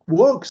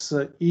works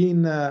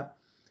in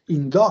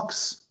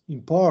docks,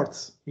 in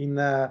ports, in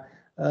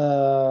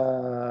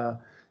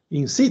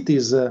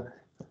cities.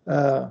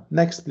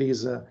 Next,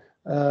 please. In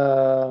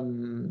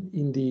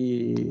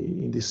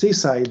the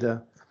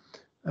seaside.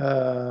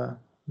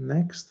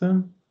 Next.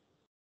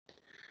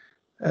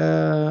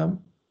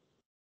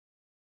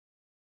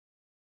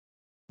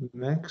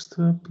 Next,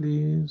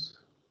 please.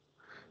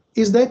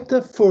 Is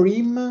that for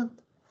him?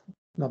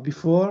 No,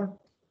 before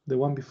the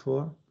one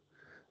before.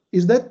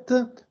 Is that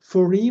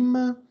for him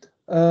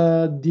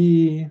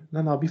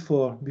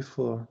before?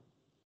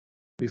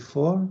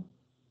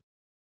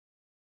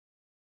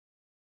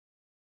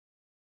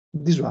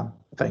 This one.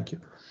 Thank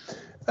you.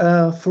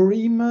 For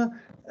him,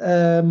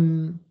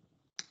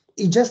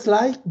 it's just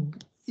like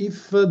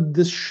if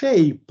the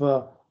shape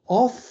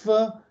of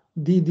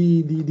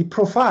the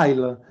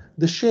profile,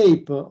 the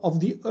shape of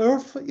the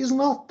Earth is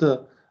not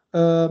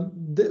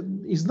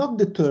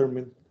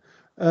determined.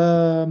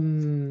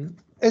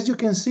 As you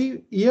can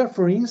see here,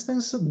 for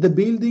instance, the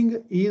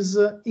building is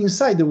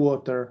inside the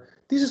water.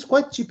 This is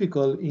quite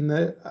typical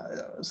in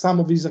some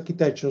of these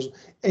architectures,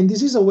 and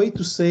this is a way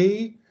to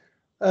say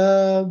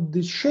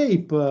the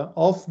shape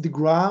of the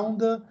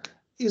ground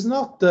is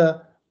not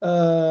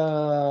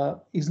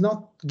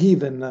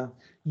given.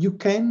 You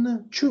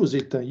can choose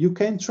it. You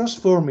can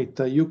transform it.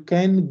 You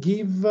can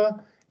give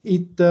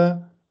it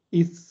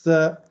its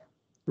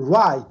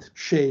right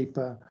shape.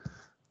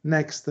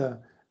 Next.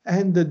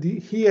 And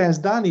he has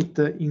done it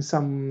in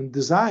some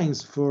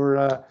designs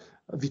for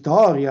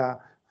Vitoria,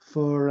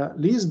 for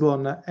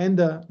Lisbon.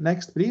 And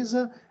next, please.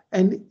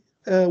 And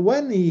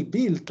when he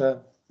built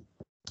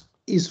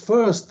his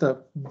first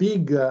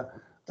big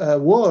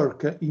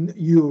work in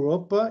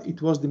Europe,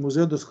 it was the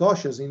Museu dos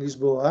Coches in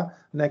Lisboa.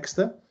 Next.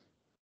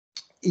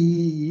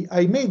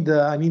 I made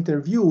an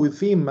interview with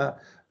him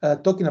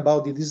talking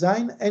about the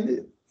design,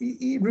 and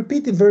he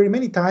repeated very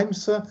many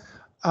times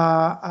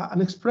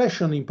an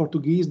expression in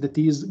Portuguese that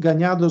is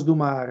ganhados do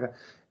mar,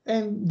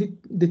 and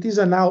that is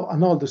now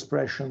an old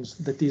expression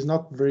that is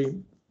not very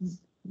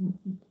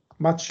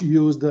much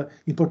used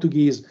in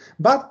Portuguese.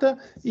 But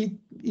he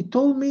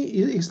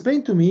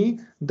explained to me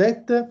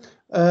that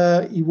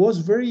he was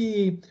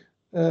very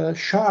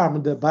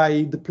charmed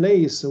by the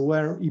place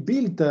where he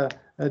built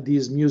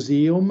this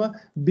museum,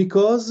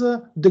 because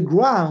the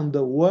ground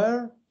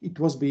where it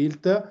was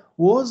built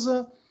was,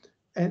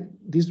 and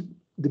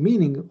the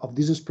meaning of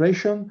this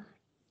expression,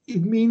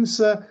 it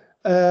means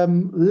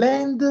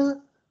land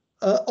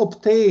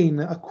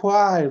obtained,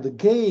 acquired,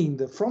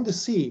 gained from the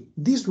sea.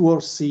 This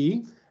was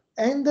sea,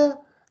 and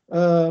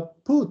the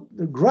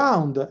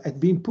ground had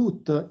been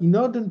put in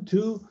order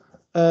to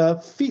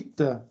fit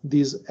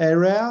this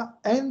area,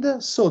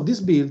 and so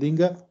this building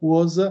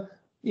was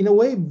in a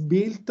way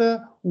built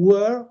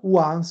where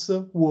once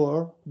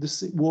were the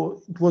sea,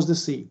 it was the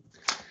sea.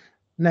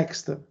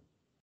 Next.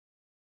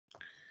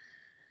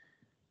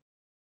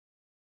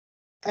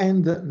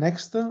 And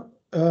next.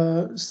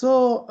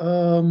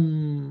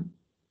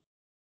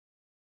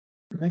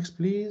 Next,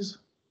 please.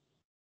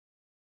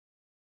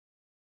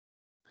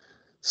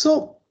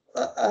 So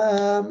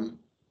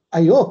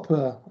I hope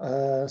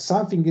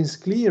something is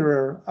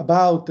clearer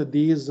about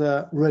this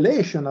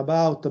relation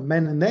about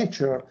man and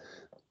nature,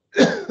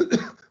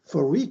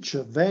 for which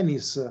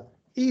Venice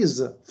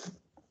is,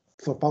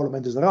 for Paulo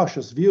Mendes da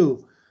Rocha's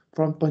view,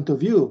 from point of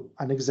view,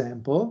 an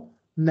example.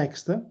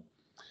 Next.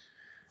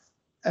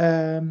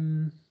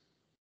 And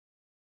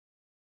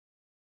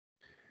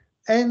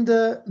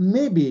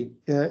maybe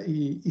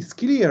it's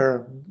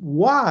clear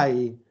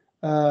why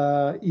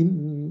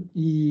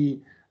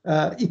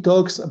he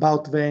talks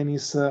about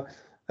Venice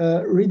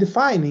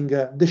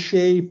redefining the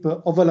shape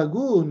of a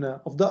lagoon,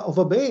 of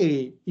a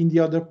bay in the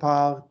other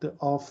part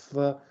of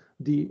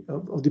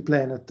the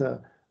planet.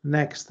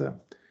 Next.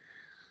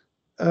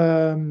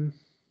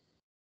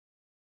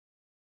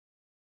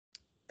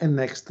 And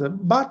next.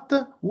 But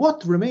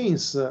what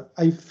remains,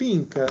 I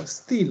think,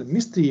 still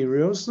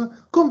mysterious,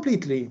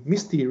 completely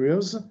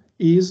mysterious,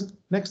 is,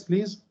 next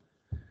please,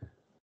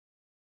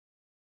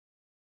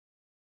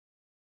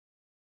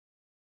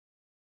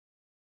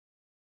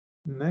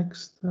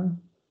 next,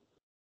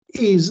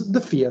 is the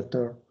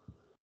theater.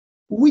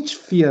 Which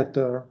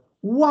theater?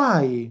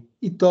 Why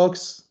he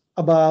talks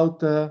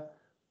about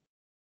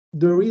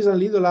there is a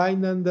little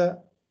island,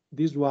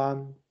 this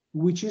one,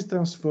 which is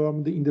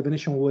transformed in the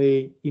Venetian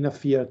way in a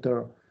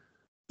theater,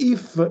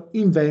 if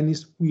in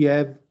Venice we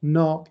have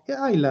no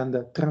island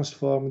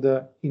transformed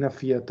in a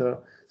theater.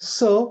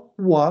 So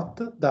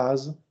what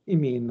does it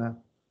mean?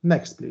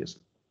 Next, please.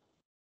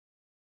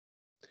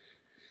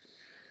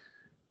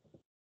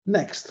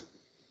 Next.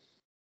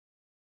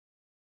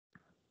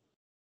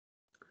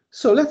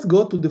 So let's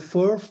go to the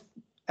fourth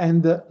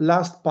and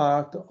last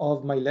part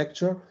of my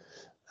lecture.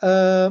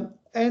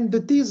 And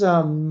that is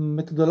a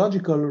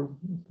methodological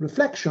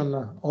reflection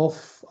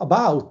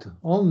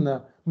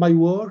on my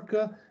work,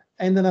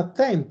 and an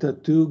attempt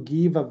to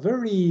give a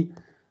very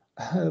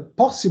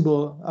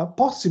possible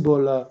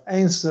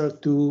answer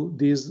to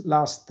this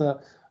last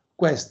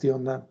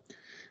question.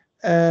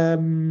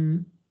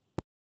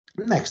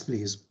 Next,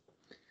 please.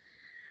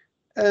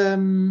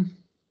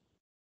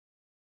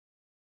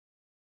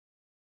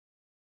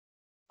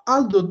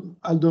 Aldo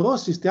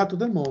Rossi's Teatro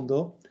del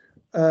Mondo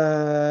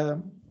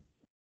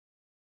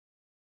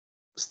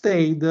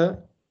stayed,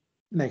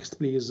 next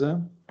please,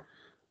 in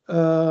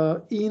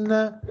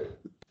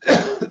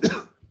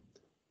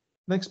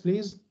next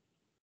please,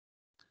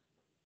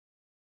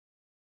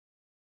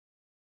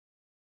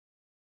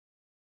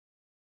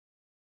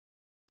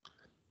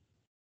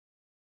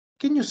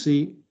 can you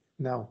see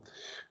now,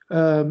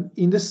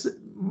 in this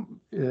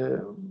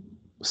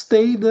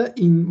stayed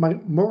in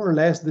more or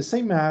less the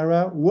same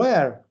area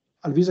where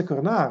Alvise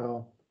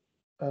Cornaro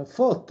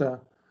thought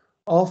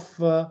of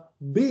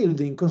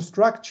building,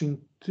 constructing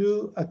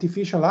two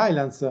artificial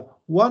islands,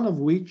 one of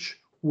which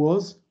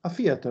was a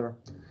theater.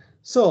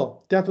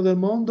 So Teatro del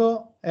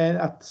Mondo, and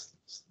at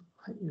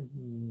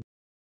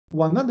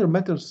 100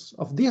 meters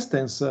of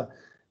distance,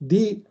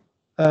 the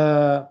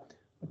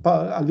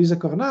Alvise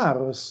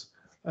Cornaro's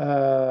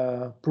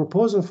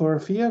proposal for a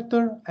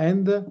theater,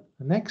 and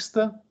next.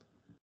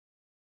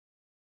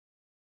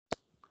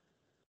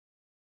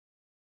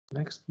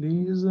 Next,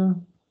 please.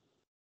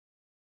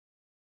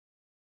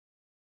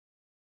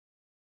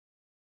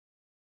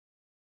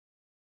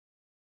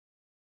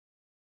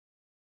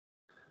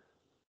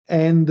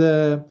 And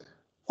the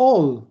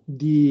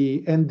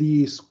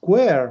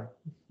square,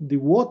 the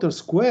water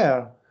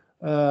square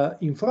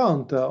in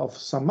front of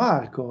San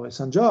Marco and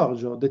San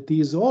Giorgio, that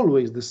is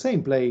always the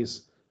same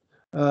place.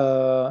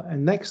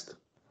 And next.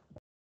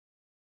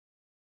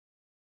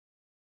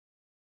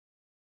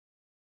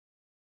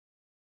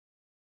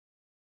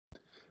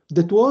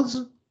 That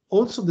was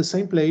also the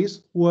same place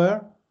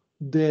where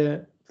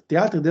the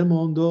Teatro del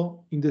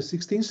Mondo in the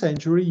 16th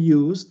century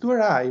used to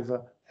arrive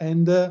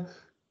and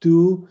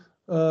to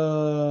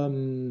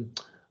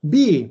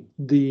be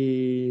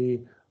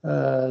the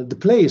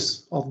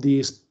place of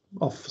these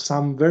of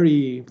some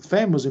very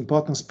famous,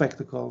 important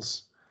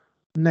spectacles.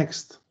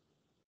 Next.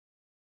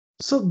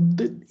 So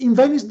in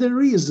Venice,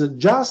 there is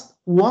just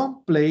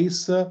one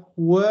place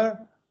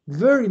where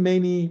very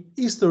many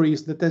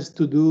histories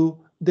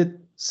that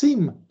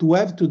seem to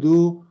have to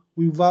do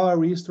with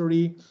our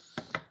history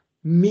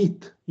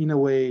meet in a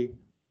way.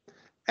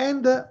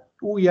 And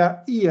we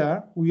are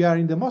here, we are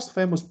in the most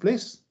famous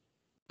place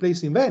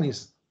in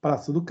Venice,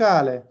 Palazzo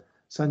Ducale,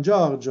 San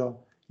Giorgio.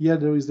 Here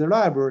there is the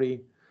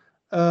library.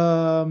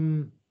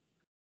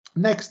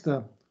 Next,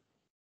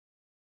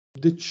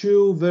 the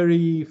two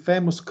very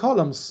famous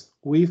columns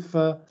with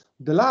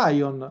the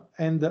lion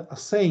and a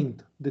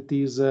saint, that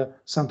is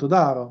Santo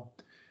Daro.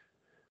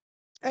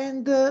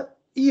 And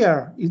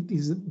here it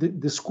is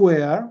the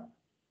square.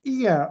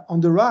 Here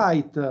on the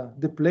right,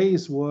 the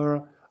place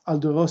where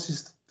Aldo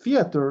Rossi's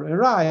theater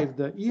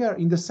arrived. Here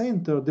in the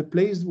center, the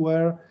place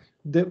where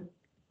the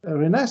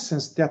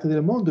Renaissance Teatro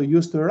del Mondo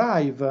used to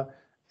arrive.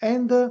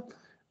 And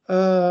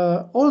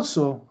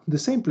also the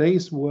same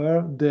place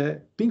where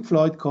the Pink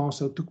Floyd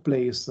concert took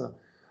place.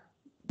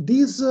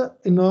 This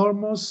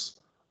enormous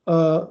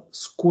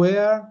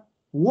square,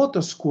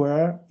 water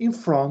square in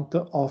front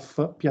of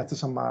Piazza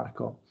San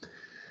Marco.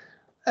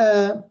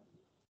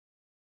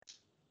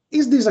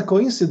 Is this a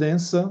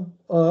coincidence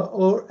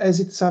or has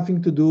it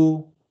something to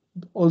do,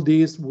 all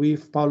this,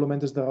 with Paulo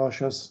Mendes da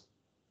Rocha's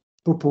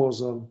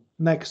proposal?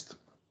 Next.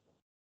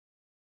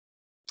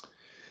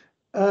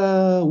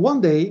 One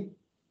day,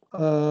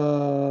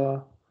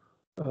 I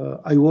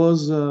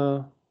was,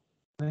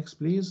 next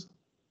please.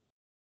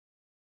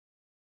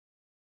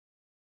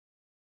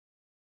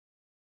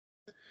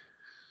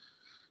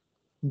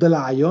 The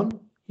lion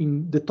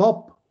in the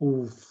top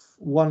of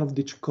one of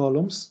the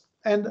columns,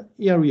 and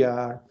here we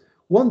are.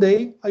 One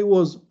day I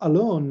was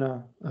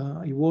alone,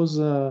 it was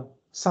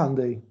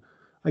Sunday,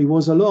 I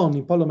was alone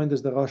in Paulo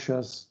Mendes da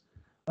Rocha's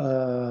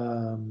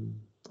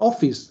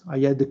office. I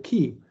had the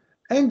key,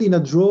 and in a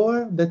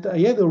drawer that I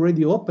had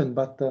already opened,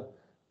 but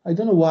I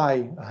don't know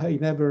why I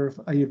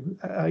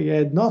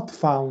had not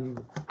found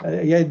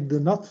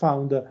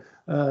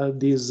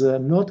this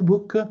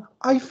notebook.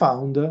 I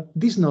found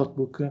this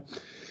notebook.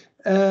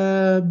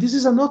 This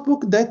is a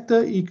notebook that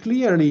he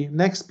clearly,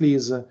 next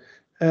please,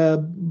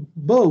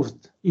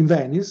 both in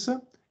Venice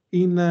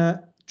in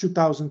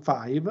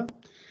 2005.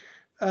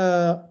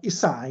 He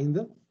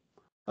signed,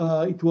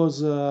 it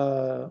was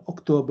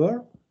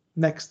October,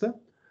 next,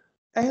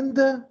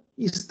 and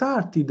he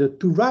started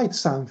to write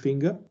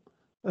something.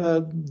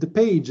 The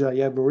page I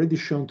have already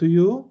shown to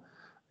you,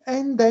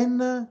 and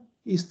then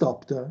he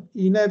stopped.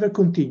 He never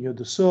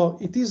continued. So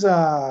it is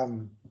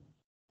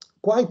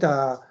quite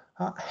a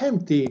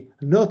empty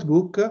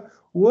notebook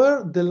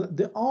where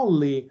the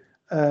only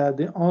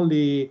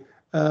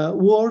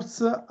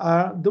words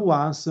are the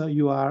ones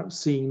you are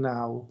seeing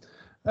now.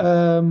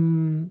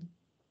 The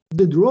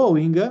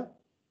drawing,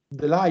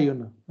 the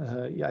lion,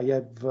 I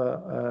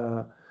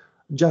have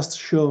just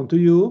shown to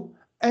you,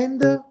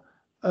 and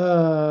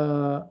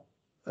a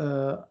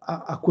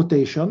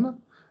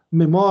quotation,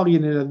 memorie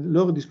nella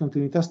loro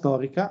discontinuità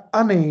storica,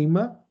 a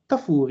name,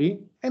 Tafuri,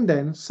 and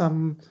then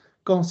some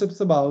concepts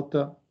about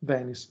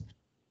Venice.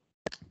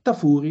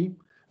 Tafuri,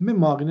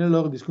 memorie nella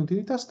loro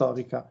discontinuità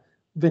storica,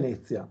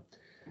 Venezia.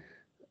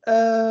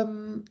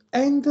 And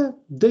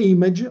the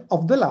image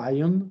of the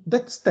lion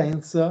that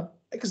stands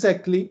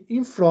exactly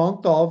in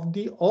front of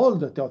the old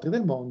Teatro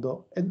del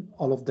Mondo and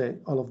all of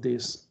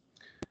this.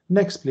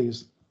 Next,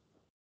 please.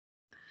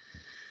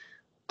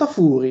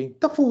 Tafuri.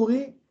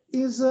 Tafuri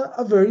is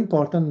a very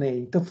important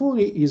name.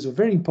 Tafuri is a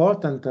very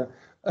important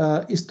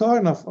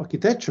historian of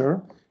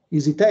architecture.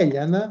 He's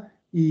Italian.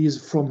 He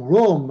is from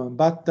Rome,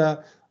 but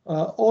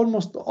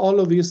almost all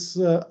of his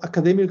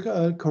academic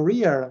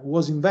career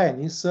was in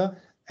Venice,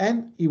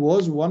 and he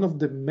was one of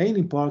the main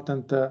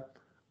important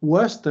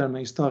Western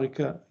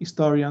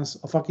historians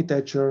of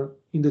architecture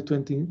in the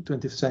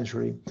 20th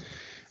century.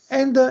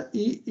 And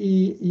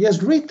he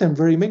has written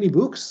very many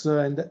books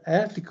and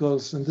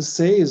articles and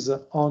essays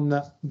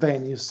on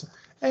Venice.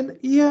 And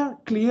here,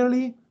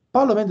 clearly,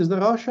 Paulo Mendes da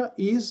Rocha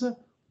is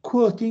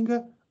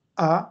quoting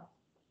a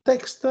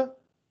text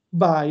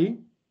by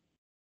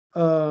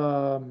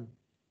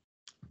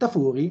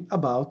Tafuri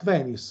about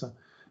Venice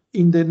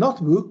in the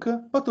notebook,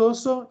 but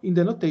also in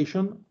the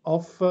notation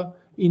of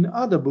in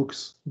other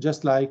books,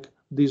 just like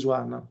this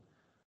one.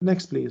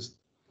 Next, please.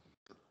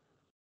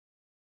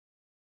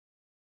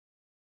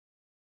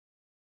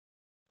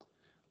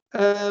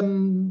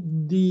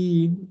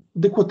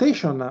 The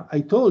quotation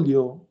I told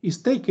you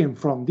is taken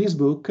from this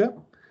book,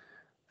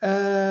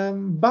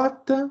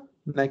 but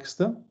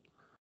next,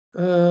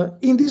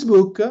 in this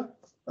book,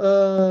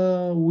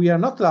 we are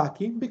not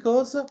lucky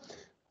because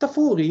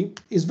Tafuri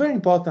is very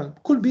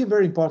important, could be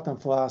very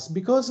important for us,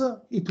 because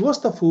it was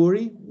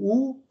Tafuri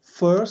who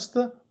first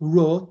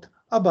wrote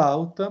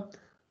about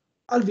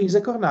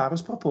Alvise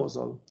Cornaro's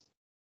proposal.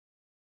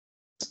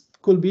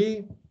 Could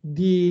be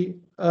the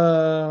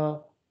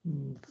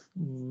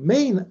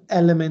main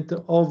element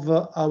of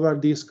our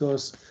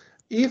discourse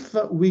if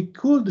we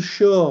could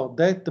show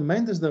that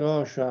Mendes da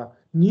Rocha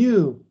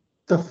knew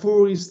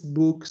Tafuri's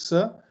books,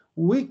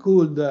 we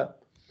could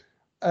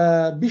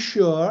be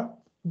sure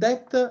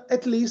that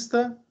at least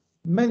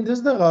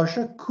Mendes da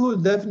Rocha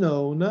could have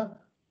known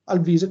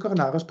Alvise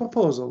Cornaro's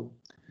proposal.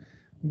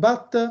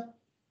 But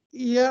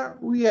here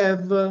we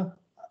have a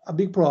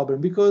big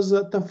problem, because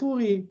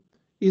Tafuri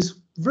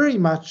is very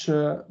much,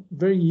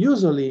 very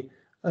usually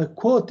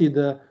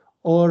quoted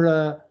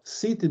or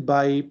cited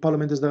by Paulo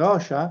Mendes da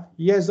Rocha.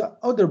 He has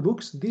other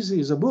books. This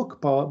is a book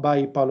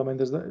by Paulo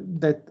Mendes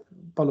that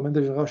Paulo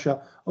Mendes da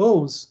Rocha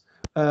owns,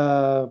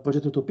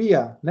 Progetto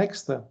Utopia.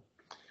 Next.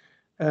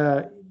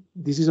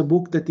 This is a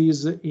book that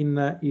is in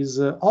his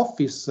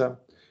office.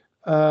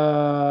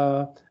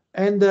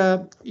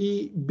 And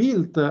he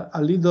built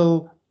a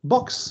little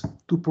box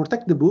to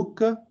protect the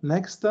book.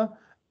 Next.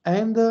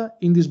 And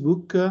in this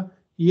book,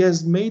 he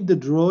has made the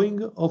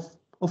drawing of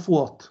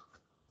what?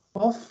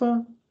 Of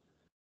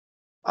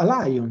a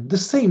lion, the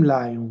same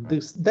lion,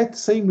 that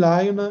same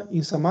lion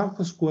in San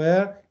Marco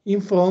Square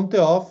in front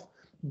of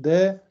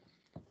the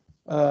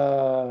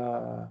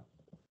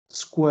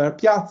square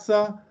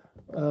piazza,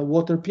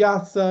 water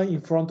piazza,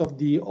 in front of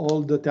the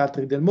old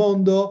Teatri del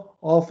Mondo,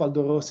 of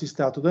Aldo Rossi's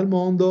Teatro del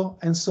Mondo,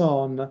 and so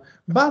on.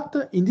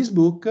 But in this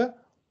book,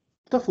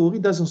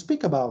 Tafuri doesn't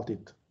speak about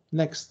it.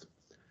 Next.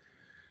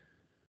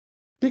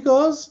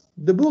 Because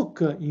the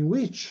book in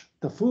which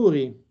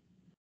Tafuri,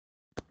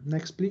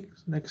 next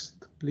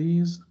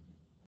please.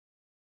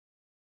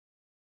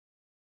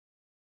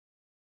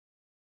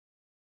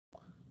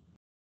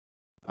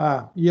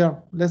 Yeah,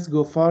 let's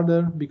go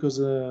further because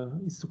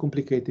it's too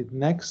complicated.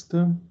 Next,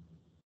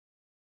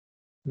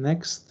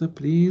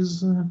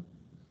 please.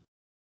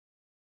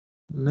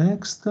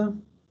 Next.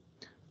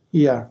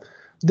 Here,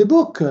 the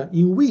book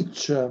in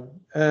which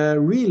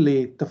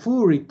really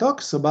Tafuri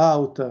talks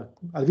about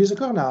Alvise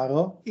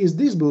Cornaro is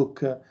this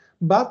book,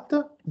 but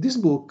this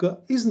book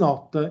is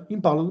not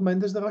in Paulo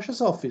Mendes da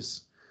Rocha's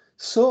office.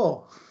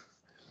 So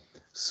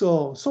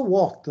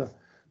what?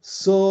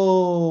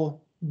 So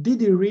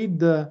did he read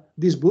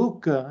this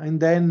book and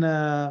then,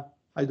 I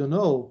don't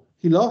know,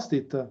 he lost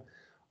it?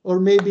 Or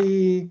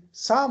maybe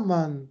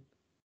someone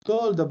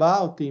told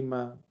about him,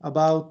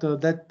 about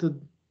that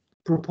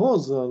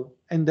proposal,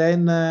 and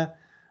then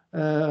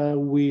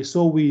we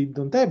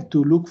don't have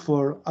to look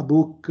for a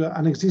book,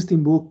 an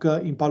existing book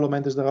in Paulo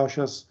Mendes da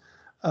Rocha's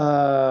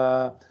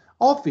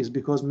office,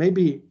 because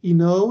maybe he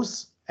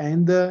knows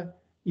and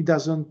he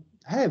doesn't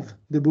have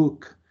the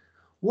book.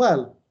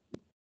 Well,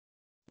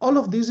 all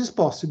of this is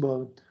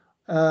possible,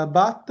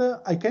 but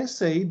I can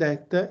say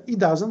that he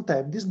doesn't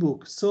have this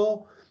book.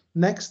 So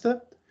next, I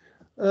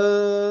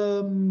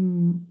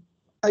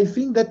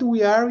think that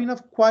we are in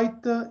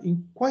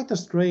quite a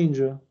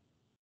strange.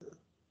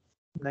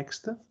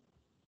 Next.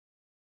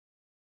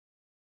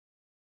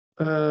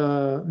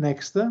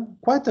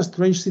 Quite a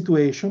strange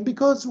situation,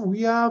 because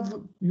you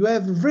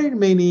have very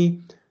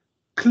many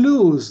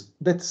clues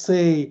that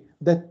say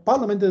that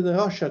Paulo Mendes da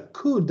Rocha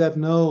could have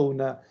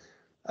known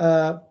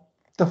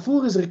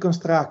Tafuri's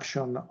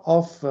reconstruction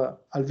of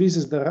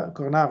Alvise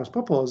Cornaro's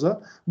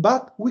proposal,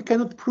 but we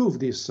cannot prove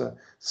this.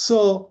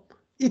 So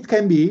it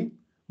can be,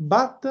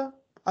 but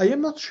I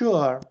am not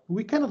sure.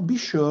 We cannot be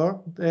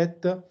sure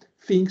that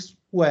things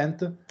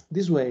went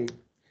this way.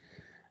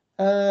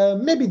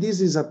 Maybe this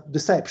is a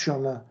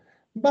deception,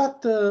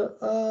 but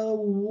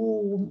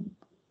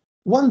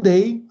one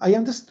day I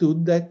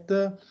understood that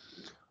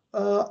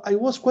I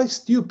was quite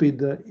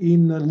stupid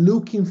in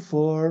looking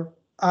for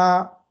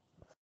a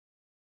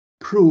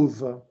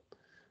proof.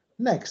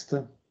 Next,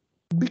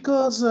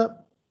 because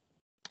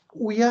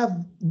we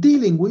are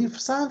dealing with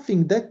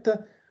something that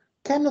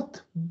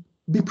cannot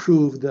be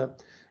proved.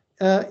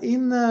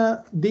 In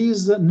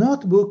this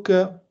notebook,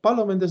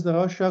 Paulo Mendes da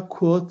Rocha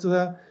quotes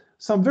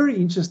some very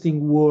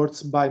interesting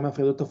words by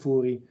Manfredo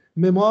Tafuri,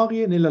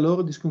 memorie nella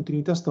loro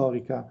discontinuità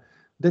storica,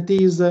 that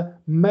is,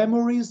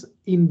 memories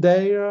in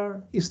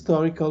their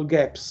historical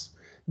gaps.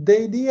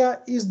 The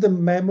idea is the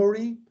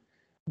memory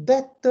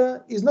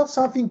that is not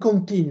something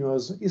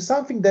continuous, it's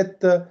something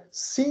that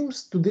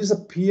seems to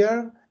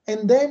disappear,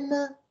 and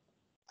then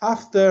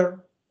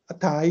after a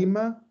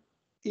time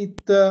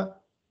it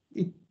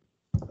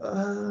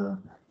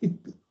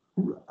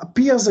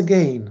appears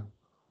again,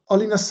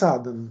 all in a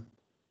sudden.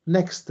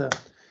 Next.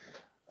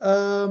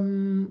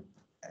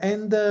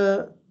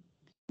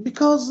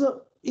 Because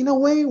in a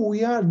way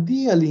we are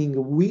dealing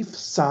with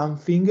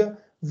something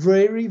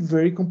very,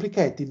 very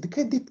complicated.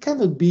 It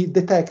cannot be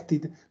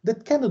detected,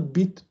 that cannot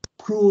be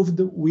proved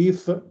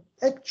with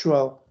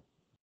actual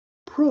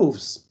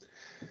proofs.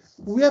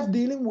 We are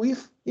dealing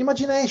with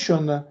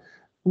imagination.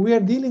 We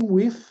are dealing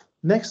with,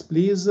 next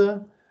please,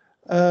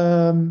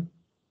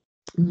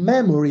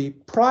 memory,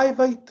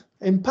 private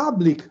and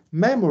public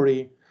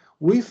memory,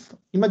 with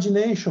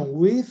imagination,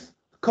 with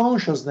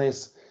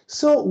consciousness.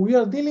 So we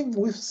are dealing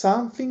with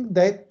something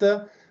that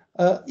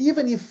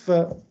even if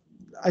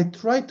I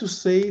try to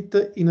say it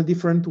in a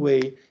different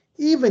way,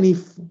 even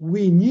if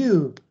we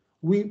knew,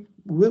 we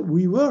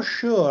were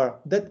sure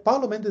that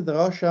Paulo Mendes da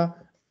Rocha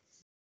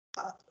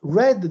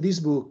read this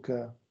book.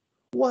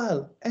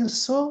 Well, and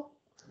so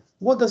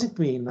what does it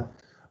mean?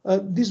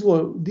 This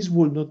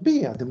would not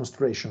be a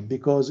demonstration,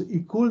 because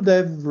he could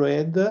have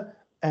read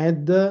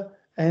and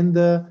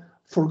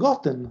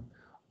forgotten,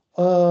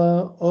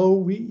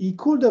 or he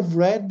could have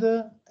read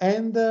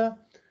and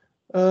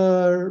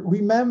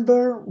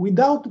remember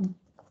without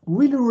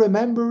really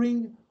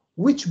remembering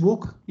which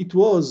book it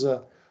was.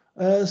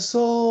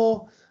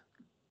 So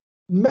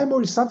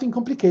memory is something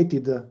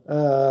complicated.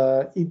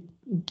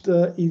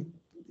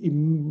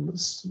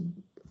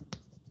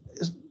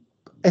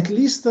 At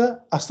least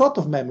a sort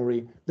of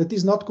memory that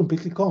is not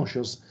completely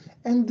conscious,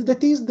 and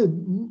that is the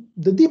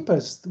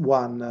deepest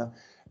one,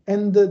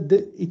 and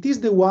it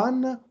is the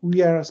one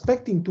we are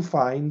expecting to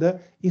find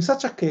in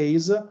such a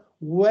case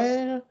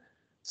where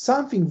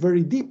something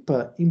very deep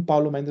in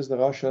Paulo Mendes da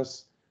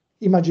Rocha's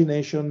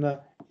imagination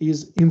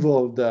is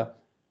involved.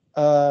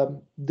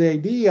 The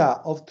idea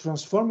of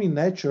transforming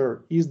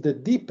nature is the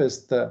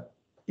deepest,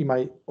 in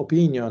my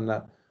opinion,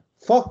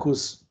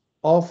 focus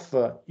of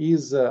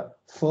his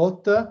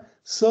thought.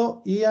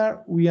 So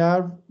here we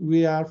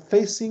are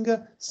facing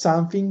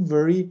something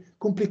very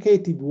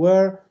complicated,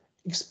 where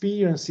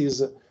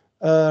experiences,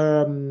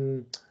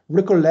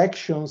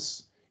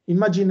 recollections,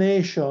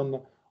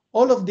 imagination,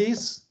 all of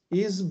this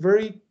is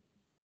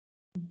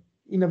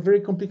in a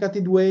very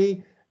complicated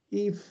way.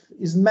 If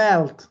is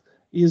melt,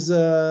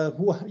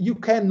 you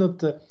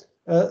cannot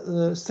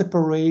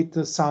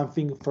separate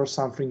something for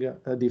something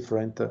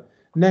different.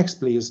 Next,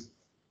 please.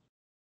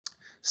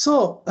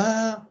 So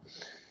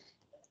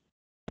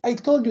I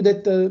told you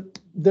that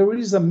there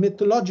is a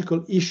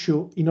methodological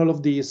issue in all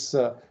of this.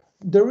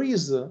 There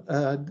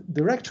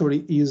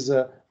actually is.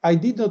 I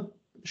did not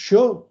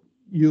show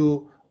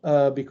you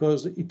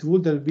because it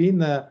would have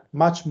been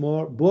much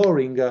more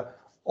boring.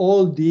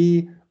 All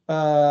the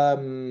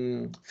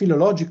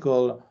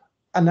philological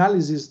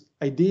analysis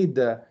I did,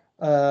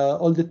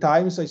 all the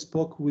times I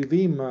spoke with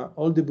him,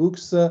 all the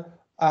books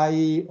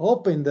I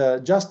opened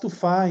just to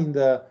find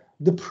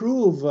the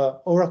proof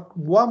or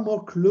one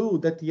more clue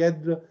that he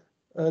had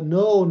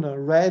known,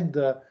 read,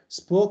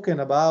 spoken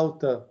about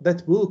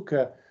that book.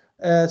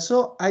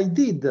 So I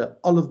did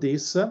all of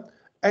this,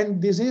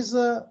 and this is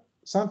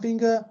something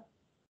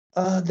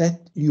that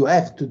you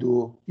have to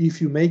do.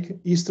 If you make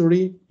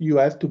history, you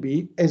have to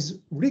be as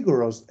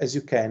rigorous as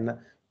you can.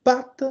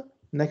 But,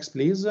 next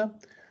please,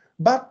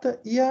 but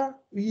here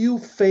you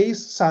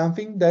face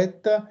something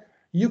that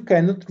you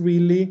cannot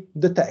really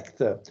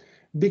detect,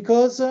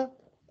 because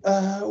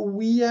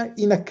we are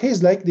in a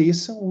case like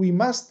this, we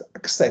must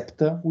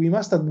accept, we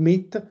must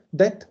admit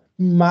that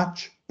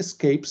much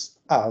escapes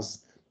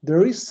us.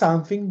 There is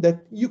something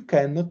that you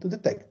cannot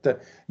detect.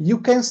 You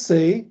can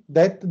say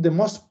that the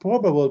most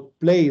probable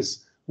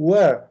place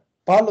where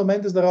Paulo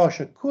Mendes da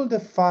Rocha could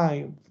have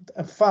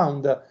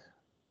found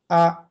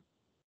a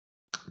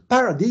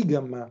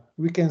paradigm,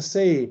 we can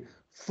say,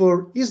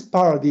 for his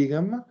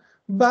paradigm,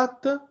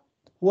 but,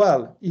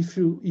 well, if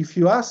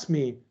you ask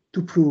me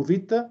to prove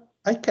it,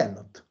 I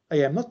cannot.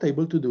 I am not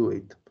able to do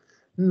it.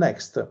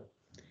 Next.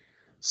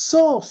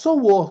 So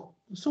what?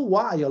 So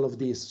why all of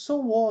this? So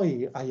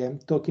why I am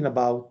talking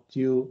about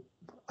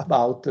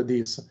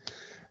this?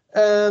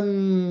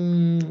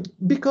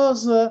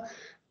 Because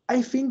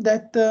I think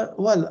that,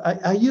 well,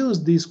 I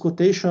use this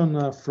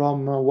quotation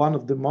from one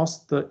of the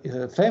most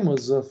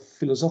famous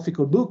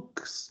philosophical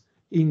books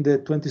in the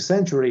 20th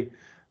century,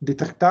 the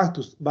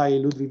Tractatus by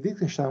Ludwig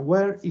Wittgenstein,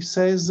 where he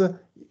says,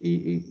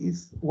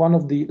 it's one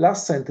of the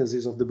last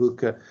sentences of the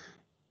book,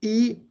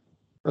 he's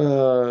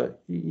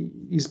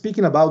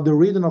speaking about the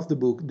reader of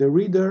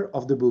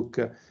the book.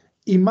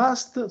 He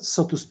must,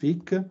 so to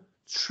speak,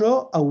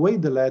 throw away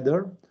the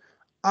ladder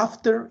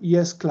after he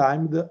has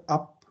climbed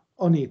up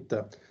on it.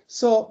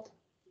 So,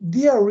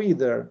 dear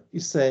reader,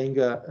 is saying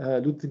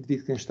Ludwig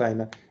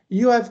Wittgenstein,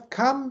 you have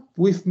come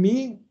with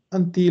me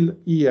until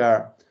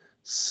here.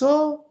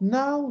 So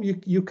now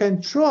you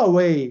can throw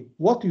away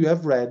what you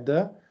have read,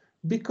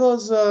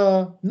 because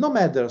no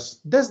matters.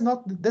 That's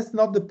not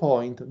the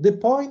point. The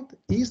point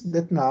is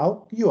that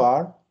now you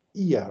are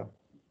here.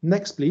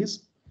 Next,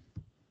 please.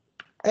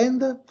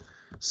 And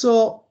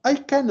so I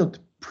cannot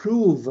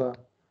prove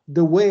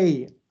the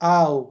way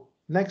how,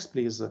 next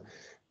please,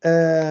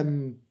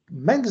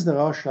 Mendes da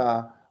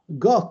Rocha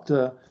got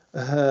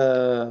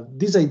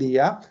this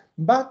idea,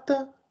 but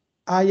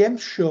I am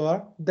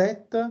sure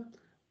that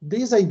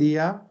this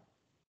idea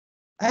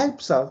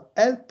helps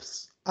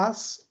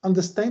us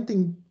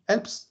understand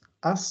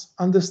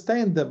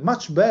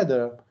much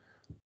better.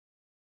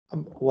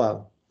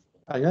 Well,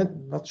 I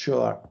am not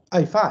sure.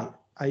 I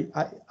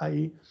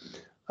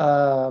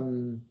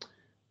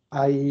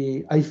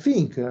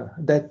think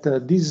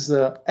that this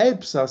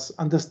helps us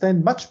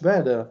understand much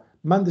better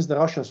Mendes da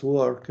Rocha's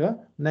work.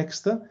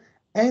 Next,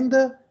 and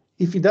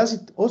if it does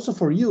it also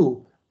for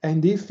you,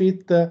 and if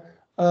it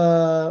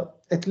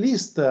at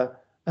least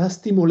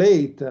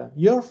stimulate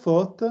your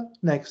thought,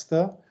 next,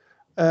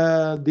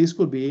 this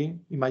could be,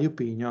 in my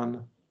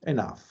opinion,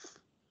 enough.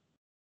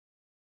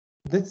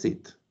 That's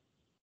it.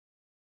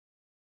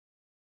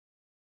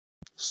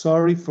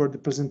 sorry for the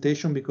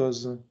presentation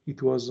because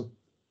it was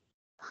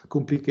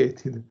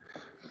complicated.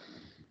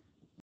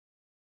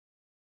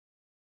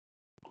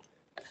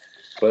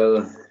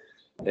 Well,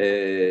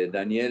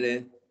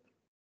 Daniele,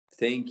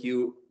 thank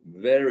you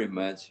very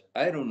much.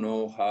 I don't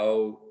know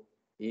how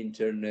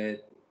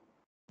internet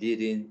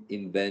didn't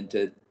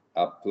invented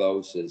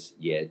applauses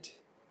yet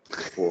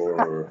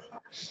for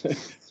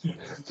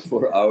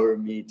for our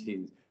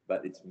meetings,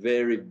 but it's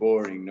very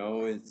boring.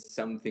 No, it's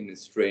something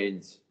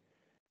strange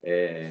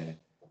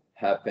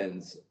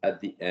happens at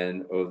the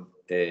end of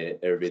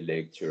every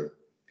lecture.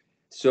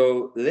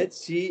 So let's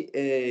see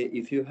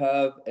if you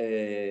have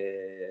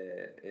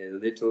a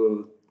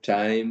little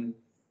time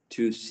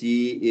to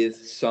see if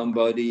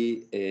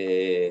somebody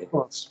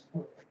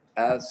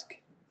ask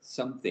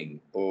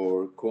something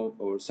or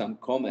some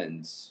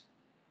comments.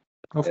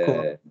 Of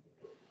course.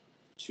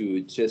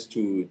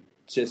 To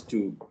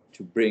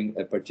bring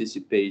a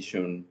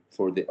participation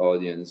for the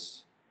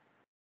audience.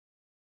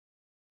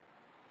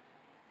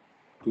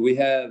 Do we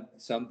have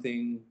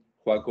something,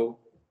 Joaco?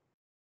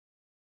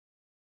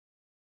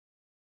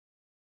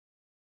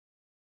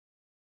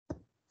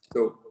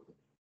 So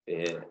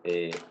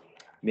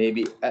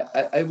maybe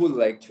I would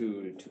like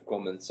to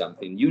comment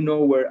something. You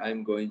know where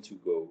I'm going to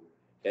go.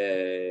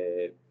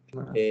 An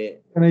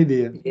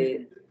idea.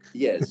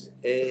 Yes.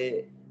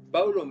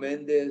 Paulo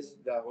Mendes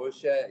da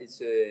Rocha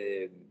is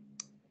a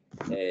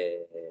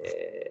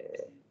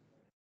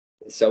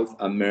South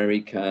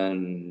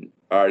American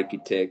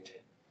architect,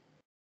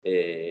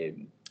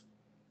 and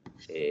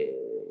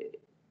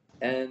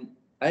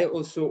I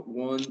also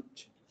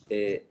want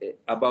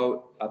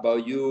about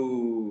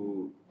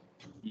you.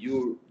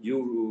 You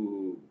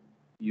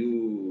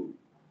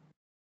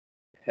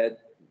had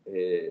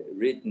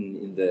written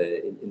in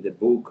the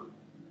book,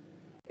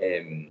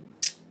 and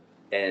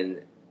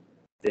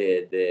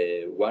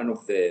the one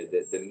of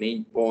the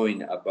main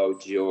point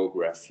about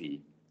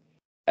geography.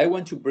 I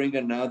want to bring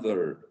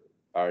another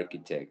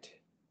architect,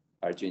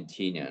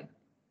 Argentinian.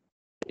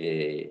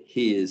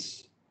 He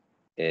is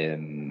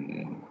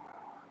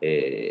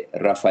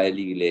Rafael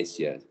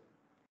Iglesias.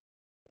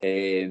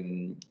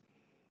 You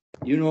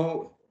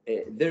know,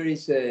 there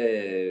is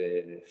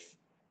a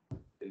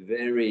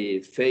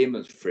very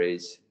famous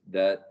phrase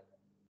that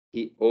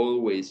he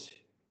always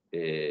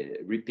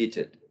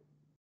repeated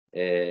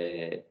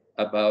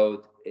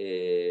about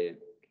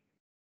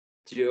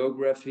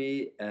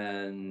geography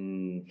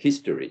and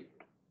history.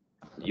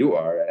 You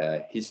are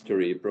a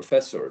history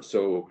professor,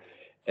 so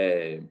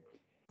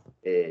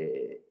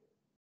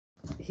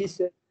he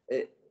said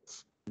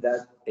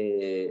that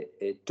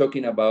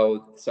talking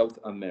about South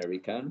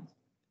American,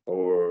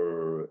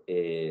 or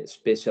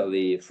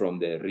especially from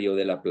the Rio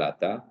de la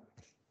Plata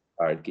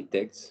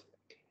architects,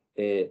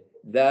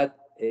 that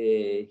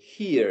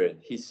here,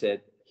 he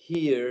said,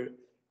 here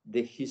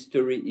the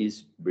history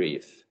is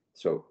brief.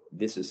 So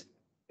this is,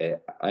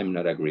 I'm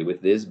not agree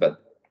with this,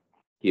 but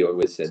he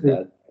always said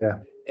that. Yeah.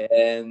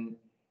 And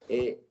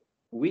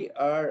we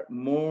are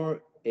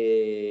more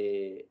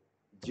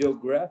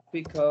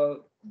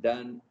geographical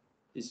than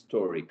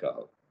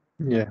historical.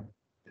 Yeah.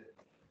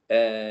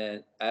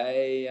 And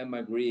I'm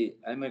agree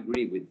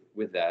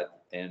with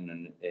that,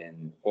 and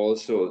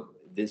also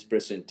this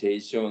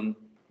presentation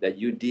that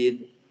you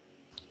did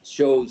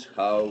shows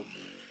how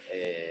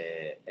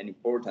an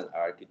important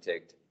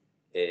architect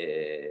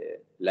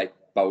like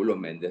Paulo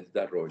Mendes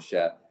da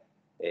Rocha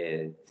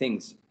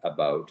thinks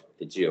about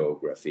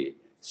geography.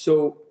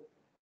 So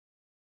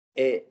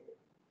do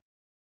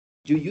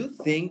you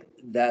think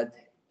that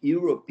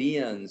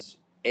Europeans,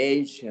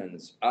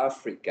 Asians,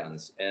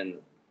 Africans, and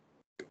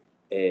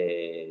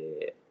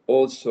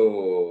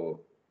also,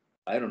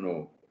 I don't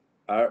know,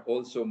 are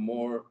also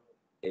more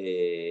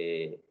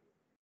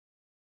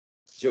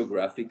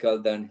geographical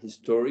than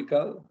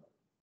historical?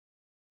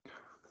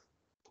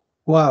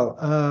 Well,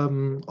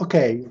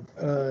 okay.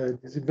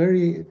 This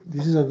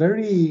is a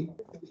very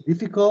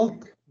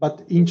difficult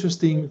but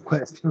interesting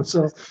question.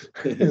 So,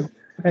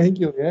 thank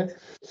you. Yeah.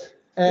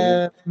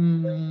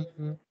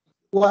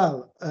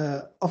 Well,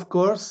 of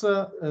course,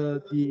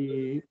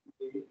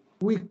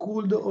 we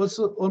could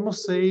also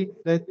almost say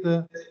that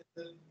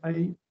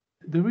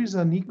there is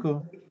an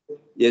echo.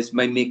 Yes,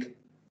 my mic.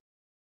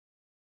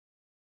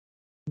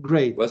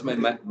 Great. What's my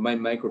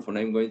microphone?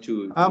 I'm going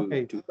to.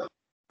 Okay.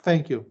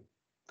 Thank you.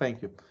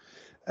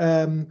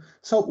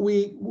 So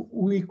we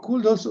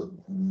could also,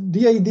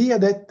 the idea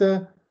that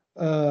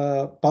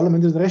Paulo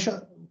Mendes da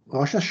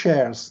Rocha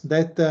shares,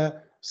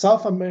 that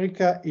South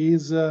America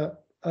is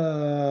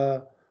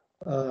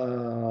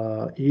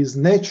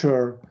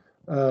nature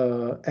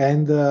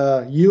and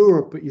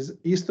Europe is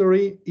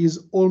history, is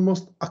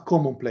almost a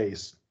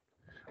commonplace.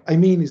 I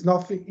mean, it's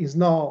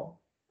no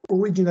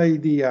original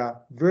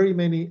idea. Very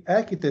many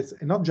architects,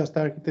 and not just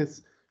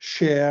architects,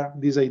 share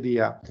this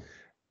idea.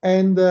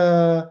 And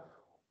I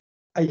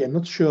am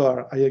not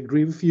sure I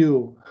agree with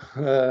you,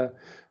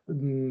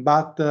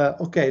 but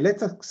okay,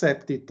 let's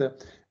accept it.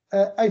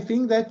 I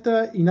think that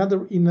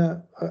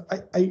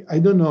I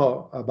don't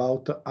know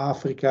about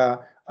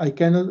Africa. I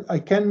can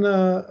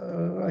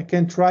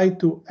try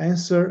to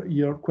answer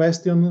your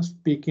question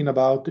speaking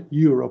about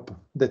Europe,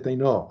 that I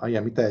know. I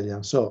am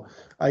Italian, so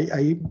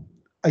I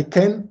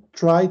can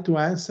try to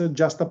answer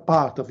just a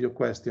part of your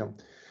question.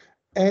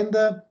 And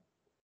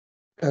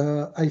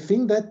I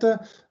think that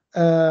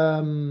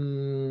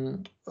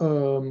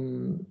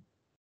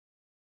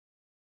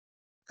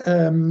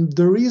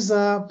there is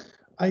a,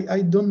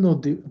 I don't know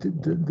the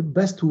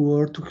best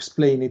word to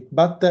explain it,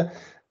 but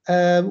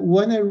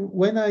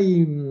when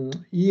I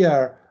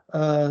hear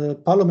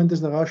Paulo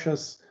Mendes da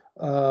Rocha's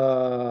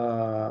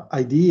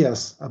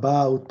ideas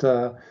about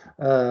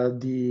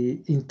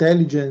the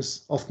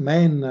intelligence of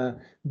man,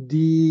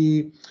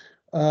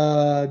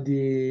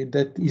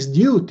 that his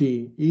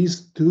duty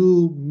is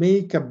to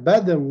make a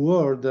better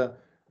world,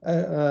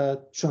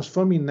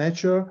 transforming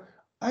nature,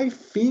 I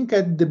think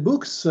at the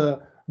books,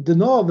 the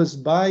novels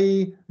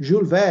by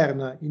Jules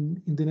Verne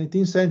in the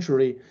 19th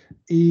century,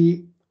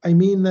 I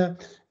mean,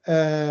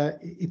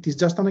 it is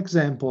just an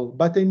example,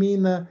 but I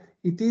mean,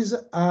 it is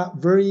a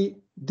very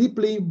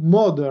deeply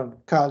modern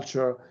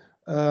culture.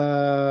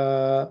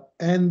 I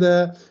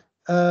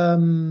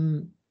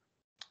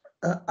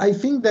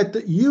think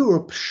that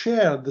Europe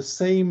shared the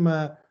same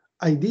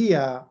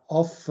idea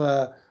of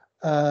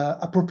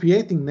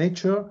appropriating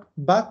nature,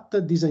 but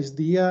this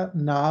idea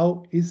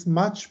now is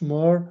much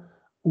more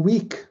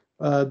weak.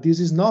 This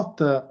is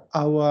not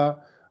our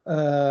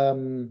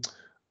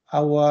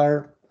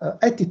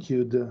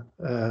attitude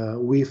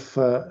with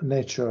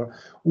nature.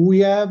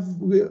 We are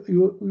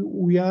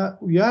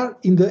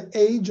in the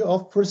age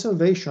of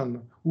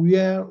preservation. We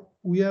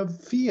have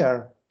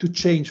fear to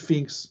change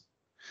things.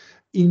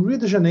 In Rio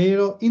de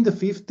Janeiro, in the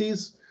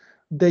 50s,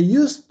 they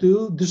used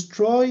to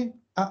destroy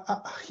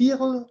a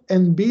hill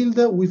and build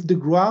with the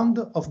ground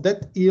of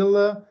that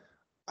hill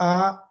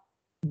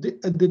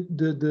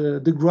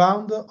the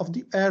ground of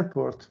the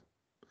airport.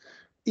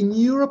 In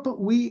Europe,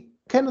 we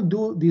cannot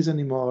do this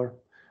anymore.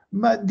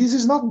 But this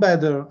is not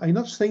better. I'm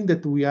not saying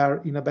that we are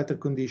in a better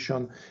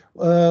condition.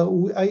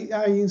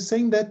 I am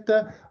saying that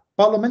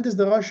Paulo Mendes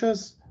da Rocha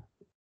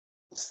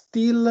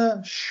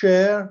still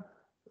share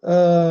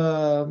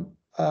a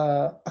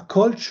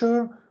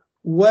culture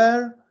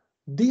where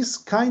this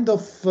kind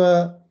of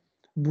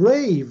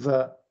brave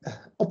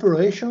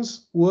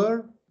operations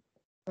were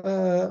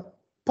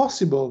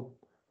possible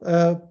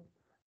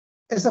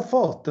as a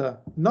thought,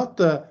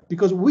 not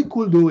because we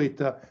could do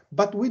it,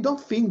 but we don't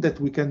think that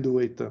we can do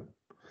it.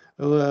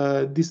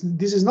 This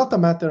is not a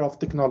matter of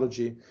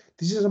technology.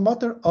 This is a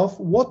matter of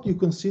what you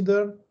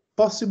consider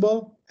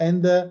possible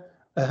and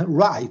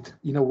right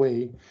in a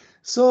way.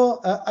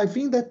 So I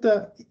think that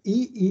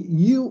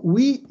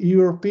we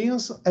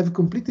Europeans have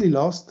completely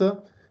lost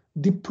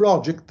the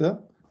project,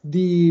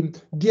 the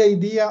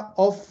idea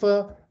of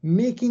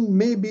making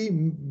maybe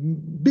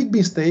big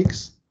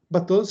mistakes,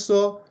 but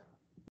also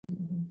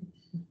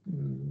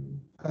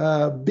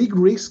big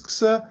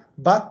risks,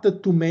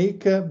 but to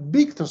make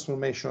big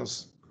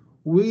transformations.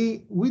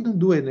 We don't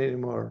do it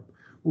anymore.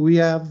 We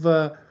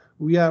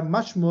are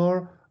much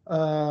more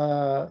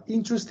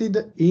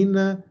interested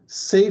in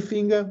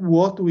saving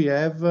what we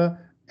have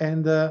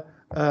and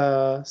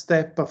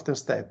step after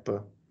step.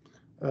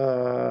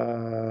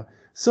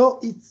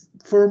 So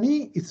for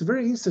me, it's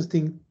very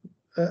interesting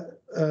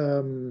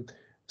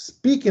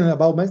speaking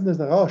about Mendes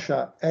da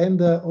Rocha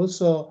and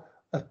also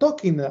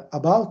talking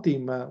about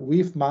him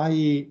with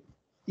my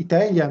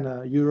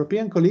Italian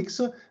European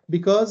colleagues,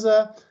 because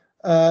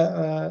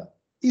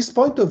his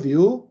point of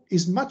view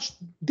is much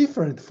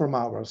different from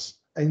ours.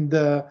 And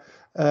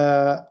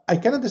I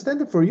can understand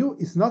that for you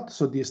it's not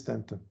so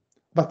distant,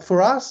 but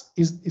for us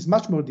is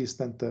much more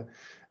distant.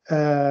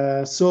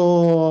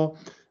 So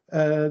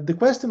the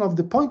question of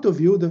the point of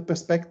view, the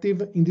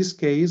perspective in this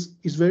case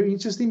is very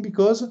interesting,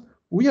 because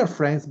we are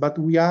friends, but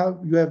we are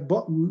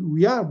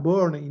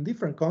born in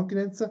different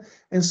continents,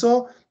 and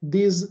so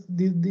this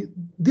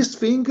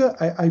thing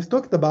I've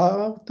talked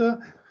about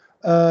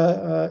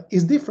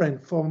is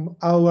different from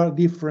our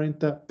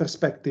different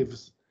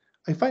perspectives.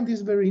 I find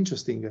this very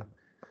interesting.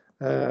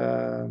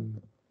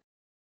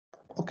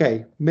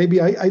 Okay, maybe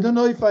I don't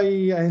know if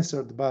I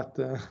answered, but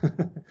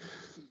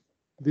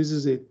this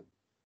is it.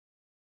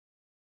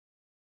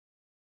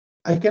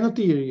 I cannot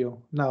hear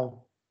you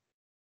now.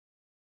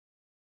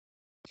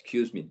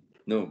 Excuse me.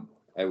 No,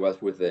 I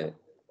was with the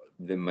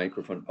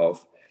microphone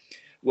off.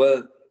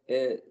 Well,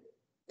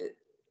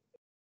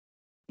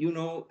 you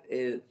know,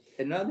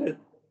 another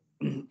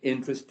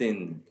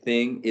interesting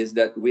thing is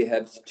that we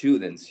have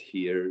students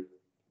here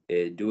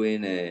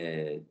doing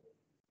a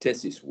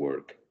thesis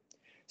work.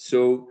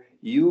 So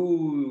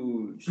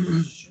you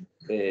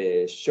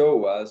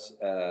show us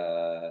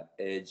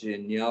a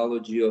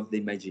genealogy of the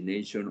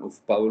imagination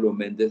of Paulo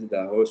Mendes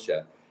da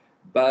Rocha,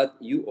 but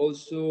you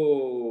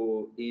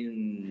also,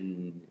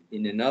 in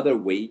another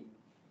way,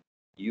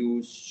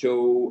 you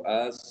show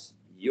us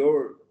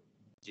your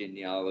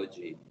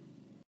genealogy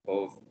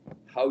of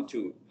how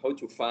to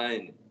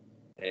find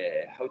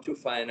a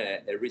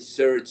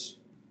research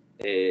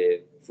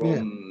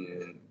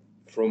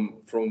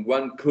from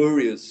one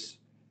curious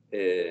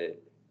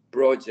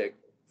project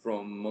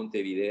from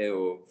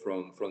Montevideo,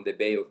 from the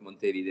Bay of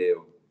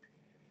Montevideo.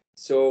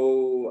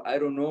 So I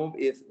don't know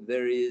if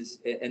there is,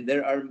 and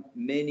there are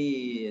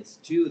many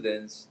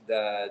students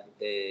that,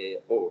 they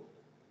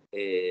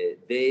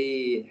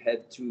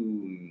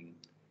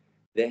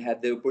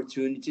have the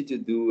opportunity to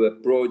do a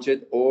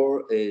project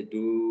or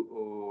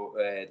do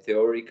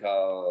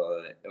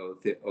theoretical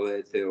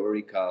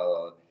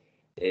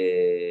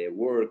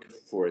work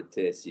for a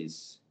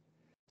thesis.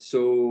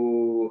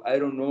 So I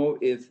don't know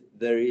if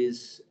there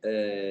is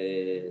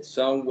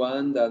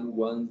someone that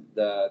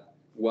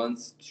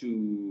wants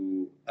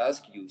to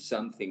ask you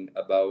something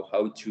about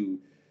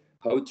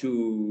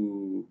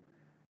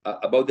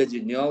about the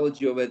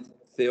genealogy of a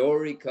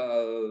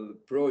theoretical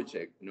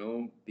project,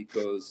 no?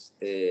 Because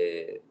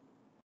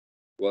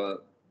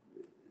well,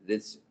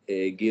 let's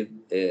give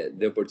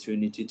the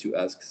opportunity to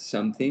ask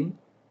something,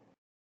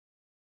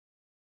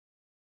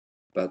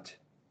 but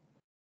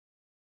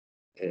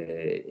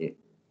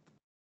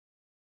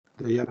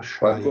they are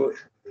shy.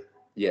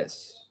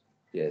 Yes.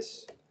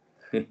 Yes.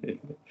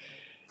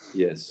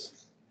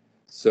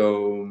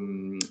 So,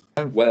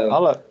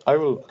 well, I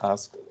will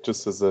ask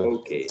just as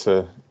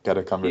to get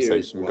a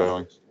conversation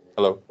going.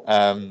 Hello.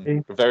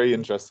 Very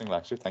interesting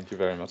lecture. Thank you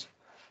very much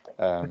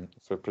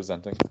for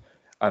presenting.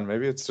 And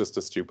maybe it's just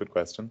a stupid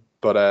question,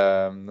 but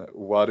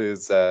what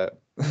is? No,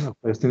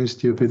 question is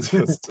stupid.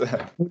 Just,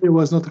 it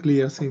was not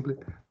clear, simply.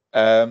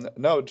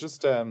 No,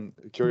 just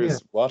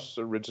curious. Yeah. What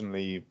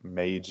originally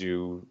made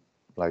you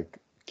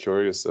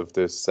curious of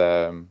this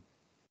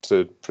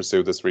to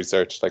pursue this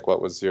research? Like,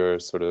 what was your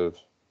sort of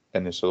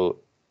initial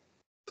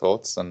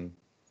thoughts and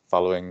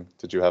following?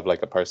 Did you have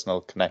a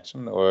personal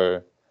connection,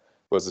 or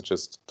was it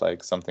just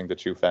something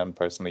that you found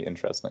personally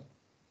interesting?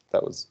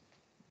 That was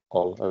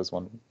all I was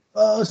wondering.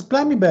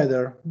 Explain me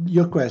better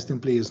your question,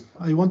 please.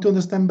 I want to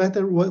understand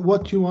better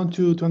what you want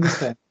to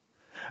understand.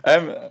 I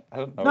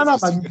don't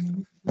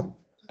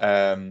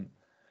know.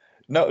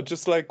 No,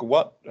 just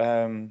what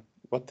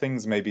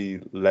things maybe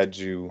led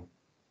you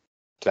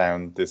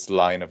down this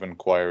line of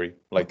inquiry,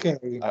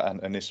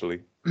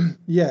 initially?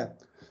 Yeah.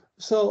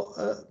 So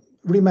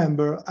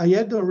remember, I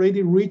had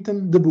already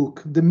written the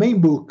book, the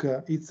main book.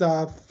 It's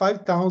a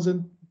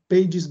 5,000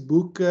 pages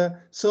book.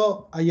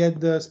 So I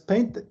had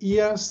spent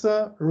years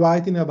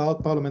writing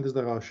about Paulo Mendes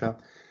da Rocha.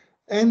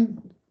 And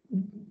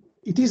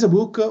it is a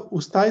book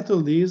whose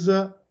title is,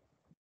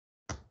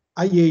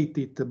 I hate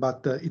it,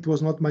 but it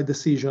was not my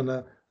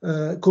decision,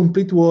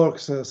 complete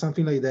works,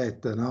 something like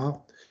that,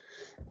 no?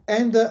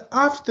 And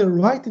after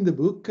writing the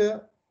book,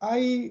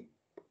 I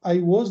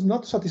was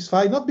not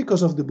satisfied, not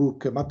because of the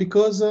book, but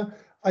because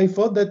I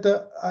thought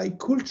that I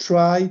could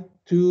try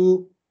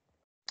to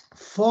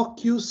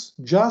focus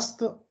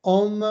just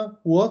on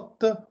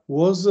what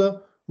was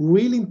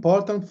really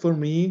important for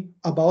me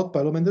about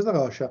Paulo Mendes da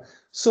Rocha.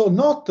 So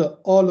not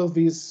all of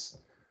his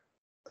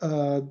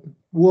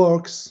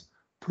works,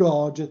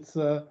 projects,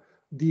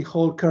 the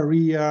whole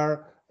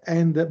career,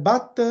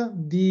 but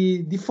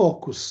the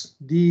focus,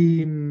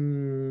 the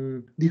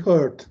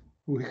heart,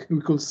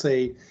 we could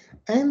say.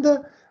 And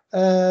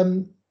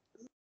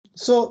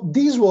so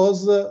this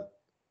was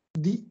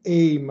the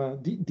aim,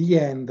 the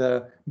end.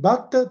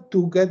 But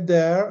to get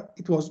there,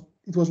 it was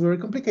very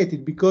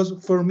complicated, because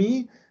for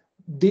me,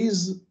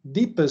 this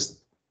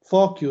deepest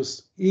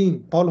focus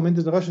in Paulo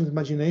Mendes da Rocha's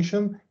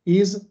imagination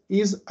is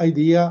his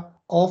idea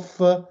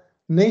of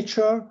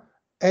nature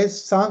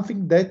as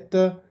something that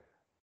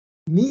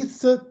needs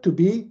to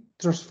be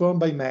transformed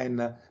by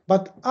man.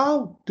 But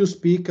how to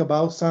speak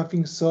about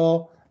something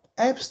so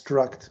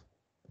abstract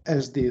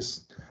as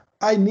this?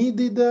 I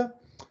needed,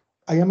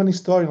 I am an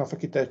historian of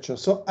architecture,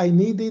 so I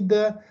needed,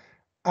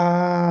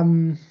 I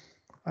don't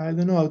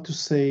know how to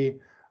say,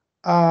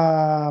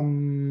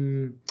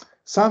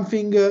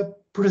 something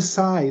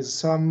precise,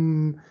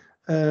 some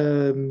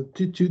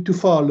to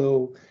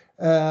follow,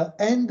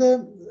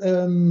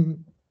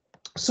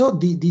 so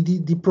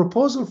the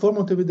proposal for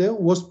Montevideo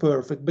was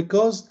perfect,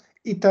 because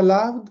it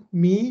allowed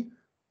me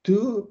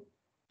to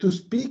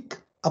speak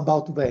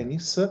about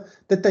Venice,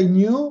 that I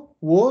knew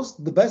was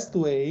the best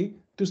way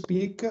to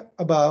speak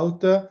about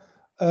the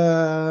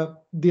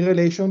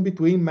relation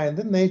between man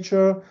and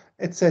nature,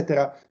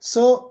 etc.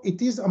 So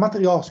it is a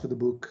matryoshka, the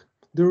book.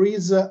 There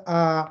is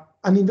an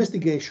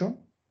investigation.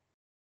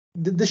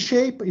 The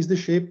shape is the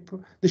shape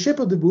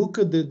of the book.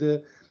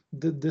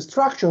 The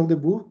structure of the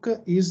book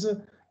is,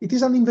 it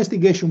is an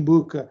investigation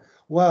book.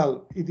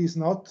 Well, it is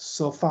not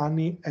so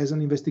funny as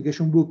an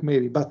investigation book,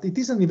 maybe, but it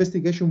is an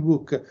investigation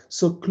book.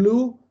 So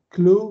clue,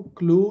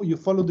 you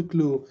follow the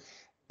clue.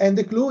 And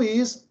the clue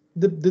is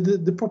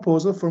the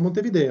proposal for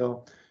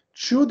Montevideo.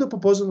 Through the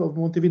proposal of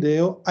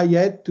Montevideo, I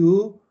had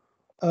to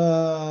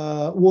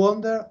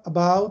wonder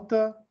about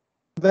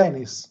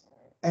Venice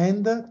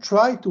and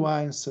try to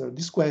answer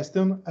this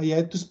question. I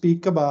had to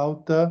speak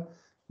about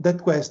that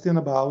question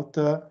about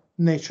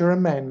nature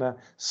and man.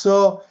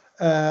 So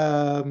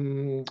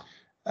I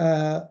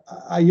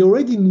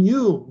already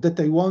knew that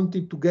I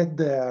wanted to get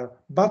there,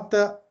 but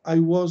I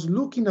was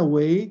looking a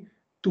way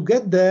to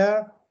get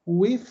there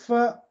with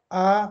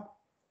a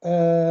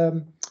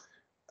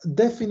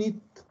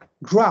definite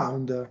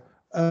ground.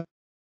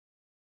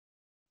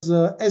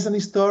 As an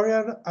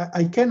historian,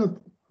 I cannot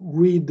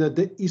read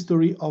the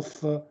history of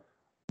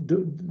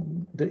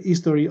the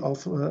history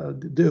of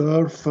the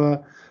Earth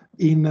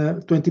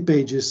in 20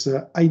 pages.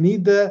 I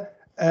need to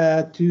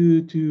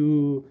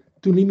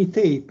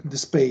limitate the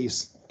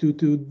space to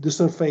the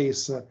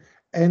surface,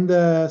 and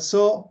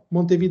so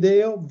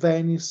Montevideo,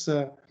 Venice,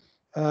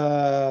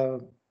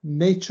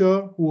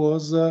 nature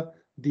was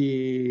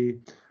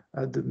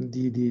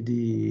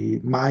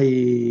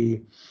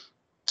my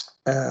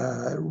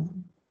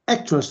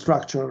actual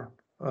structure,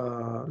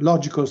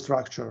 logical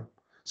structure.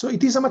 So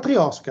it is a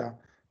matryoshka.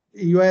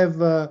 You have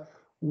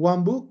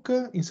one book.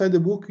 Inside the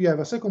book, you have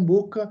a second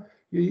book.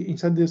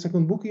 Inside the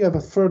second book, you have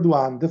a third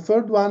one. The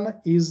third one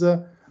is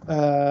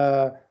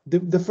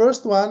the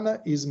first one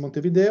is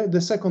Montevideo.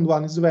 The second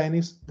one is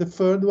Venice. The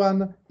third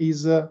one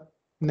is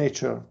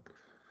nature.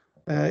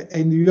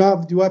 And you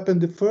have to open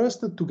the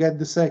first to get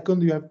the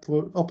second. You have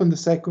to open the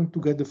second to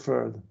get the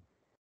third.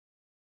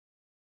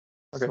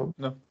 Okay. So,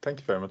 no, thank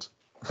you very much.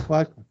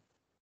 Welcome.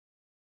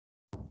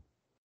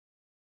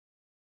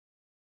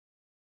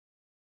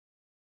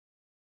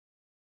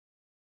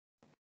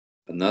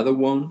 Another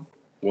one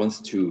wants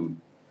to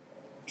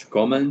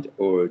comment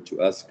or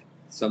to ask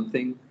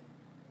something?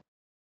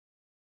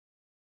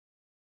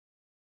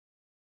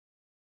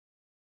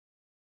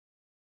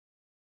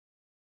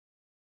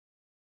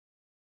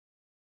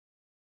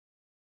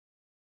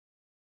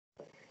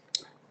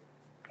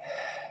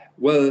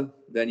 Well,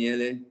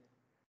 Daniele,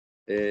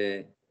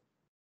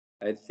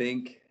 I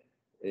think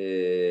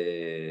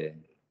there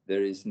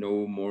is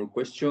no more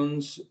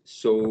questions,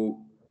 so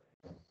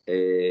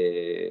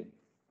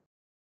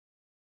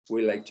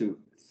we'd like to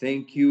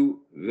thank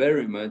you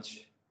very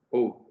much.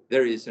 Oh,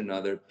 there is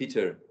another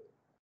Peter.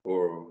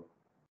 Or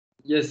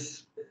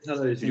yes,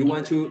 hello. Do you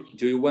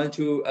want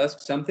to ask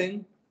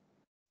something?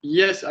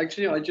 Yes,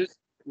 actually, I just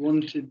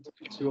wanted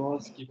to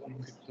ask if you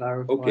could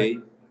clarify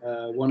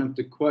one of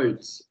the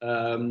quotes.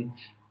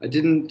 I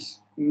didn't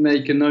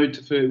make a note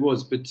of who it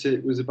was, but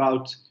it was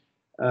about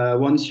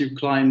once you've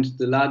climbed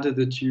the ladder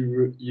that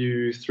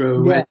you throw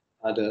away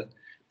the ladder.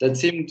 That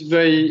seemed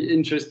very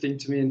interesting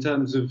to me in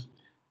terms of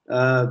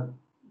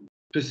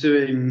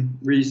pursuing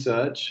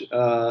research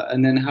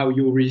and then how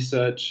your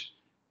research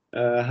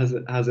has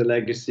a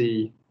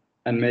legacy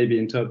and maybe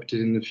interpreted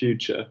in the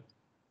future.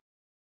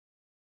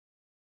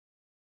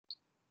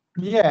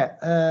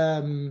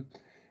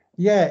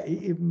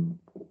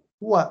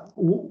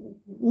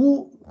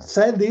 Who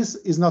said this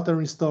is not a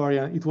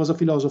historian. It was a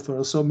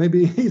philosopher, so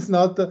maybe it's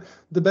not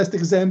the best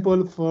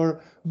example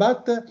for.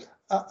 But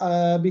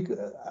I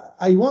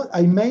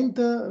meant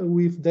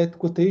with that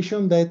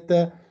quotation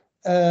that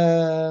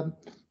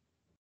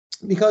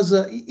because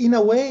in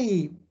a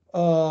way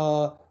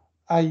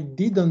I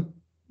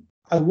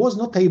was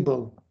not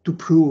able to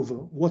prove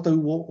what I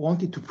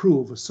wanted to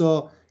prove,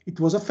 so it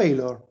was a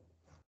failure.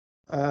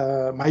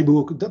 My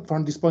book,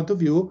 from this point of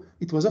view,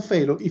 it was a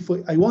failure. If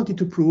I wanted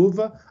to prove,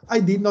 I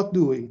did not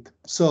do it.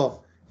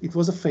 So it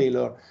was a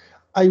failure.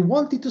 I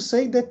wanted to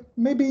say that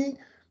maybe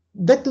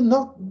that's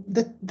not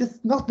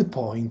the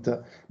point,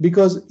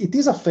 because it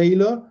is a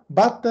failure,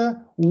 but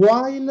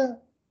while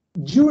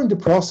during the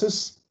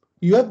process,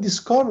 you have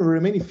discovered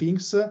many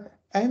things,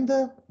 and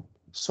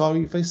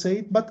sorry if I say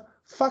it, but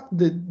fuck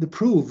the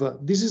proof.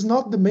 This is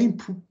not the main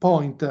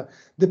point.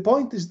 The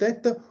point is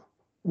that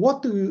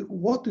what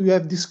you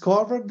have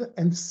discovered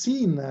and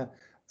seen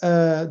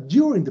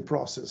during the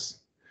process.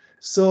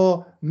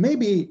 So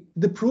maybe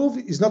the proof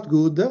is not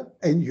good,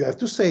 and you have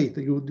to say it.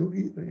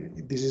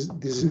 This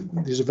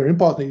is very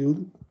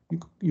important.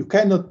 You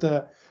cannot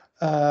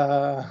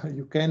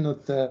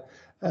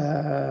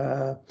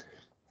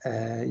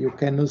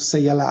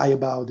say a lie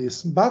about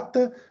this. But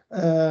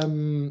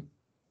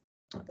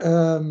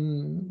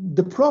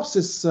the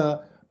process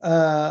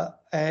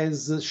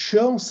has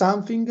shown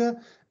something.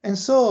 And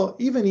so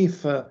even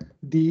if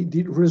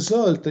the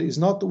result is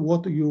not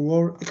what you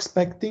were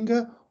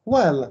expecting,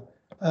 well,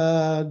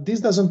 this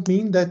doesn't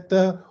mean that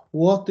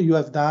what you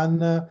have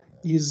done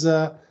is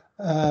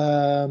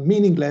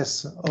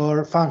meaningless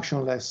or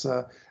functionless.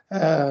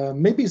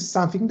 Maybe it's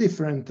something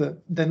different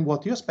than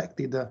what you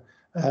expected,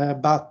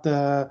 but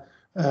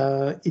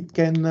it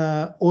can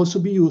also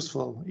be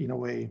useful in a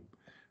way.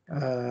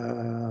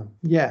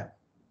 Yeah,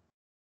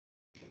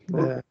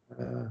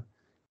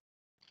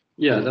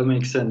 that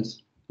makes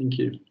sense. Thank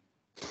you.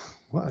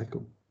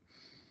 Welcome.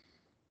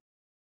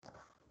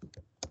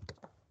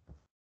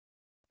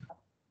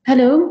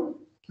 Hello.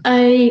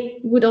 I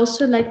would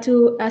also like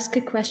to ask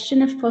a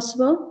question, if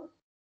possible.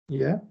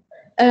 Yeah.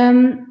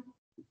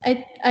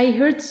 I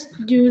heard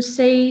you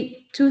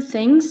say two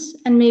things,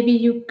 and maybe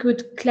you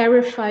could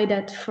clarify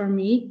that for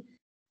me,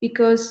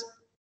 because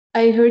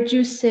I heard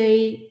you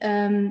say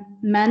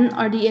men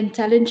are the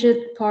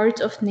intelligent part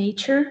of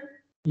nature.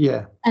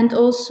 Yeah. And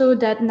also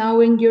that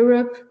now in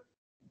Europe,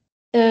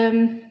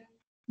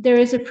 there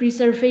is a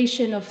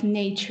preservation of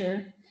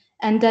nature.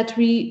 and that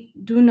we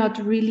do not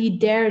really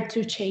dare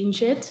to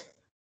change it.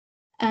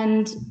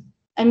 And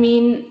I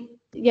mean,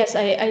 yes,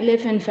 I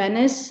live in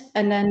Venice,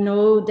 and I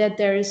know that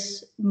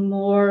there's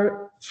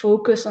more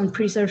focus on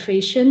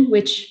preservation,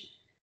 which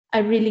I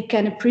really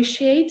can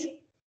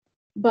appreciate.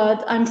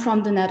 But I'm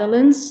from the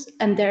Netherlands,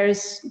 and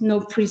there's no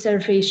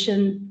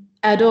preservation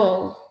at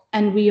all,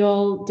 and we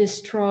all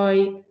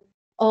destroy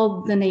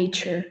all the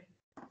nature.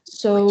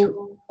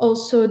 So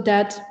also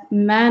that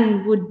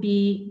man would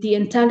be the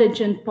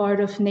intelligent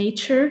part of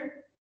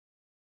nature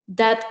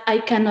that I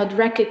cannot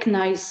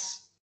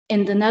recognize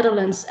in the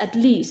Netherlands, at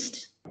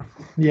least.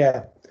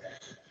 Yeah.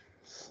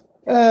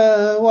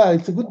 Well,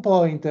 it's a good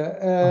point.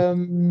 I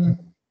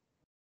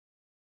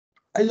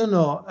don't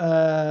know.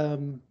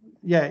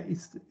 Yeah,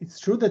 it's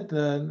true that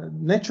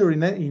nature in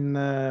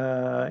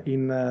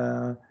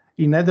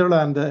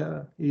Netherlands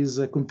is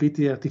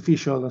completely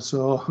artificial.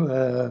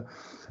 So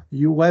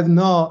you have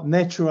no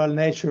natural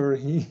nature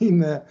in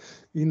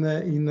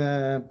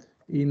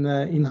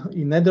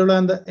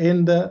Netherlands,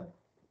 and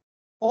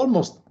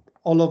almost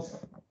all of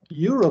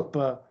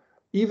Europe,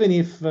 even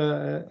if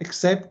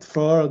except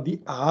for the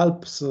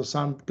Alps or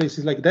some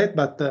places like that,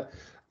 but the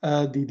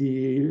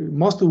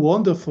most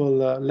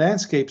wonderful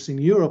landscapes in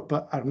Europe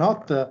are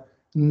not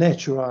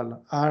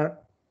natural, are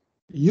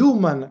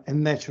human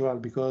and natural,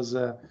 because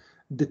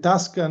the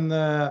Tuscan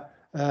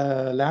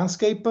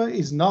landscape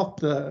is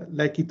not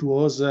like it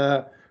was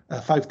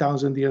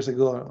 5,000 years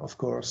ago, of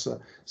course.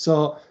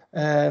 So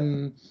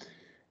when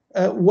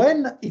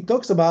it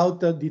talks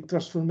about the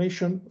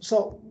transformation,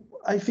 so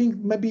I think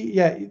maybe,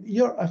 yeah,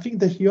 I think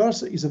that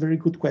yours is a very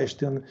good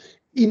question.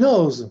 He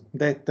knows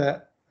that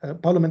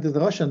Paulo Mendes da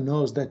Rocha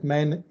knows that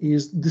man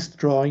is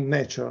destroying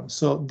nature.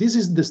 So this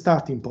is the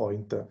starting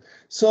point.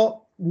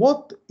 So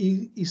what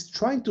he is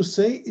trying to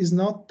say is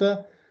not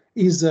the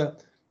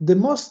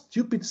most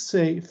stupid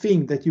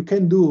thing that you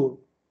can do,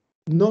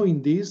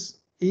 knowing this,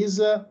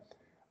 is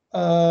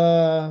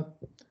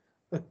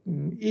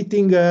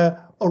eating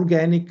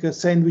organic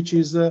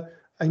sandwiches.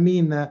 I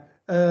mean,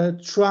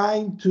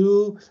 trying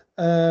to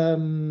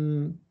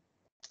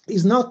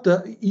is not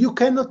you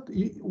cannot.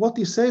 What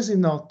he says is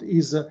not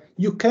is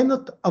you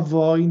cannot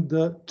avoid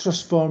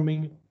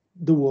transforming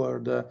the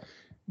world.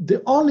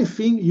 The only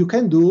thing you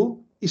can do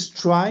is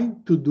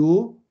trying to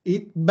do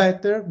it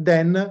better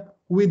than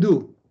we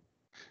do.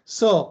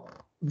 So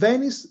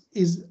Venice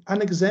is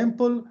an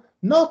example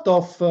not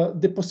of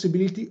the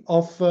possibility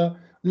of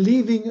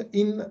living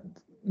in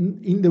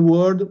the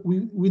world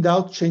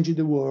without changing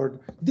the world.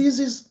 This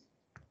is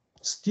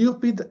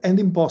stupid and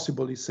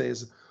impossible, he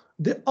says.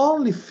 The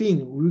only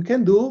thing we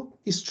can do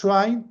is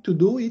trying to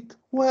do it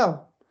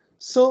well.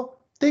 So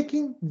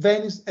taking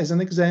Venice as an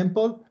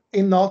example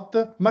and not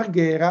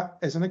Marghera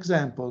as an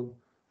example.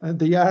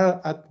 They are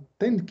at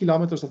 10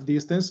 kilometers of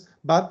distance,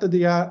 but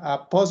they are a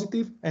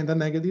positive and a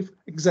negative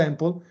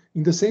example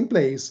in the same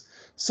place.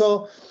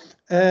 So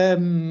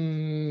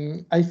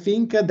I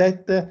think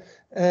that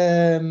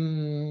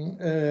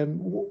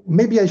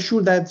maybe I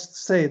should have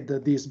said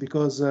this,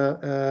 because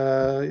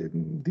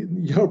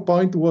your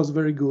point was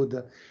very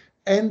good.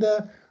 And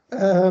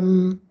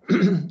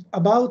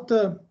about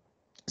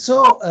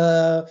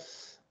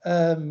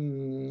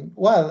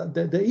well,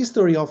 the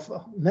history of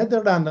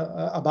Netherlands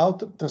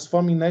about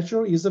transforming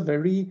nature is a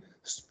very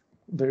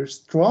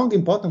strong,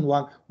 important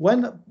one.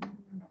 When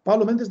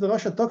Paulo Mendes da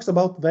Rocha talks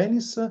about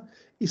Venice,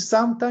 he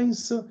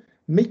sometimes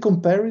make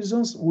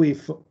comparisons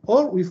with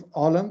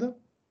Holland,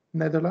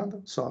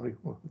 Netherlands, sorry,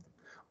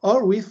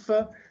 or with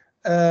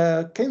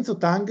Kenzo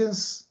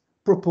Tangen's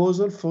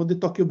proposal for the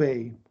Tokyo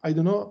Bay. I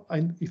don't know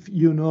if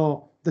you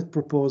know that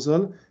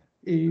proposal.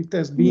 It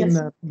has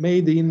been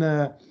made in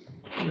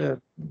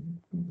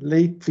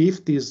late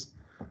 50s,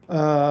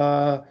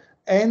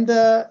 and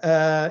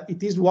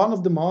it is one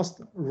of the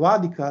most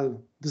radical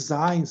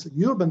designs,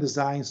 urban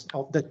designs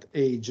of that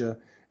age.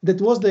 That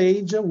was the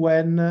age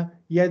when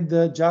he had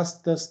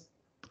just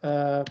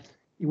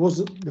it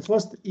was the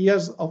first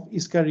years of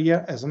his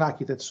career as an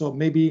architect, so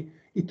maybe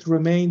it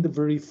remained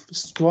very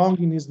strong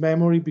in his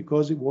memory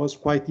because he was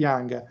quite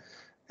young.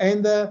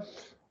 And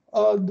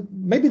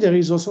maybe there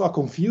is also a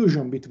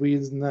confusion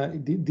between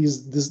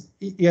this.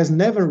 He has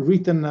never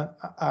written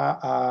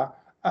a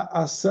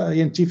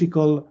scientific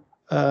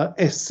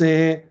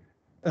essay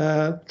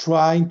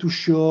trying to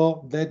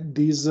show that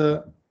these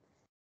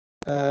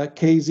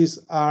cases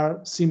are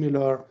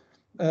similar.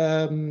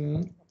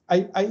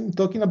 I'm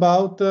talking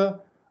about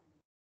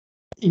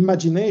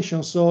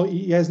imagination, so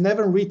he has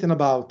never written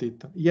about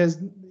it.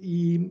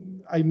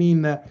 I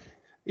mean,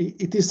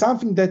 it is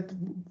something that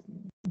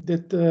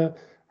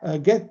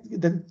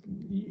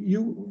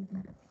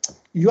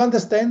you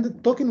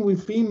understand talking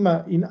with him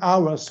in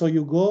hours. So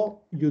you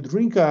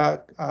drink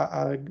a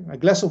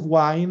glass of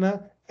wine,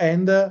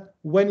 and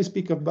when you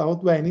speak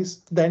about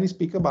Venice, then you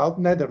speak about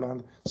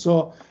Netherlands.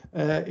 So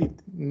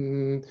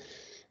the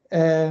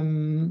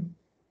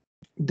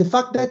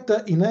fact that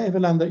in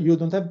Netherlands you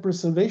don't have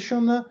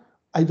preservation,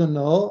 I don't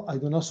know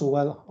so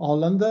well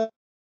Holland.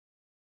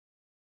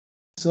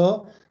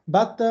 So,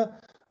 but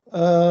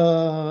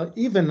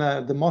even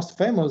the most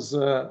famous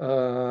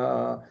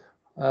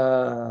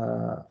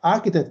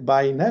architect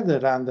by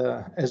Netherlands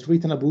has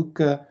written a book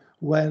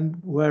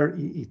where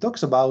he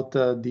talks about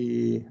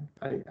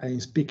I'm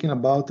speaking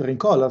about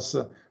Rincolas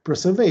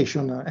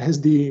preservation as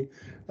the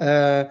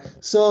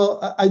so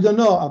I don't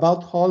know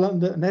about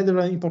Holland,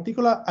 Netherlands in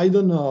particular, I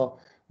don't know,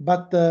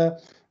 but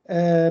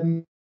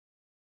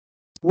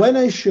when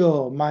I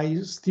show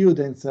my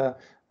students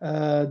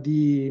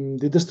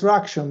the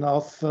destruction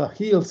of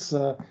hills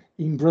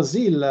in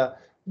Brazil,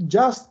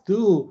 just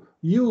to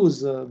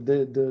use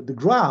the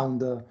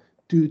ground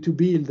to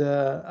build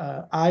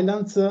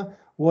islands,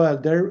 well,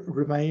 they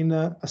remain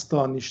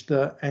astonished,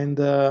 and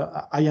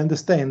I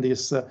understand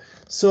this.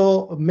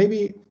 So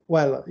maybe,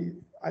 well,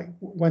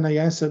 when I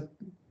answered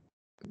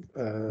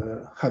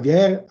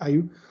Javier,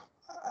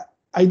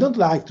 I don't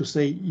like to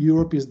say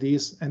Europe is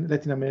this and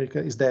Latin America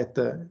is that.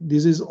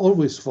 This is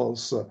always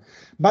false.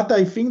 But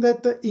I think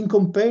that in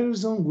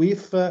comparison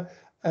with,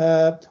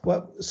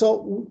 well,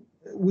 so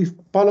with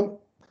Paulo,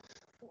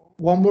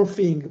 one more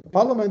thing,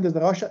 Paulo Mendes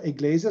da Rocha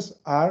Iglesias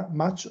are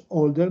much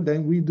older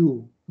than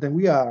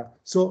we are.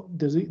 So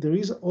there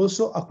is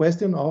also a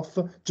question of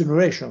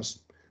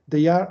generations.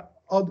 There are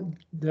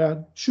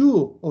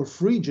 2 or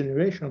 3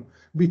 generations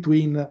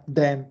between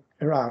them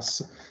and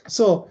us.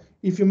 So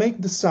if you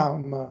make the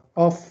sum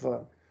of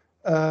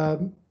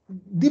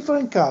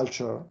different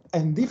culture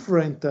and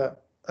different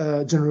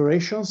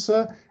generations,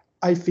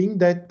 I think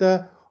that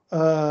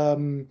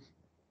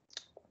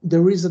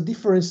there is a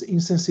difference in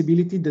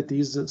sensibility that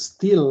is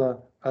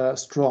still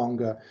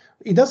strong.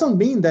 It doesn't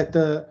mean that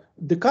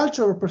the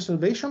culture of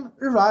preservation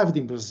arrived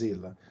in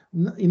Brazil.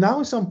 Now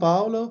in São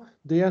Paulo,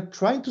 they are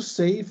trying to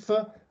save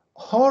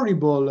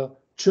horrible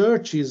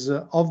churches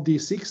of the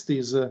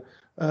 60s.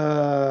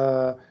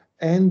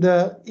 And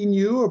in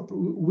Europe,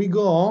 we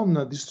go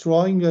on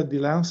destroying the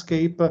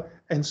landscape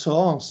and so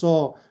on.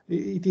 So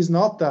it is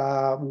not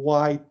a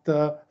white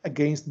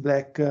against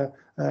black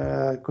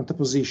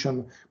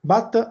contraposition.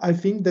 But I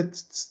think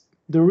that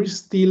there is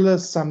still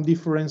some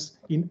difference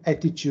in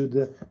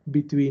attitude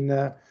between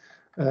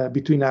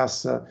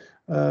us.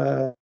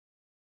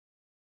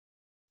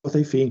 What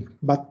I think.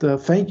 But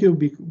thank you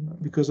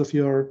because of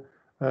your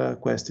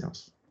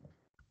questions.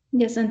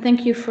 Yes, and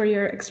thank you for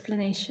your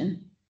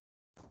explanation.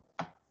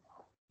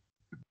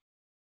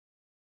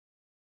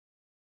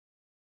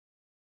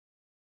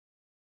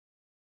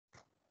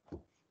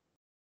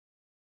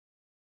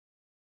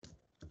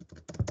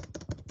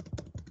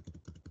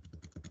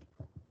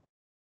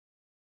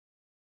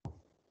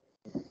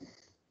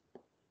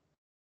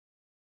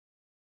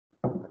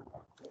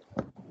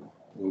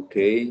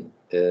 Okay,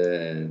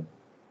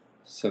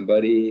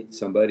 somebody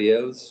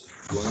else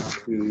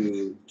wants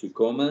to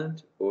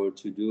comment or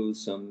to do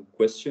some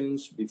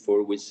questions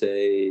before we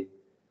say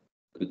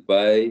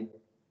goodbye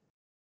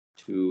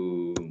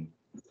to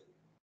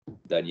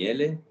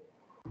Daniele?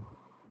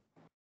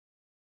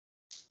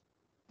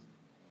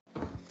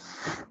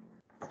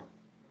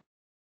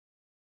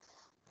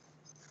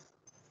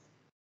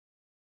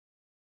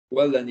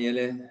 Well,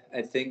 Daniele,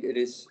 I think it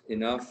is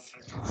enough.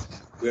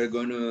 We're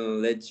going to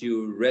let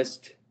you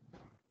rest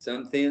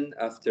something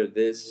after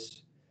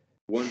this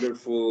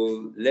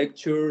wonderful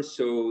lecture.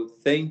 So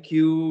thank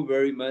you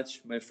very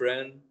much, my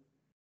friend.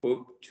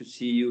 Hope to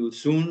see you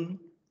soon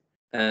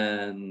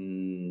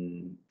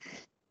and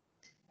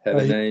have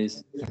a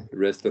nice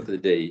rest of the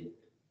day.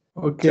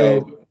 Okay.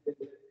 Ciao.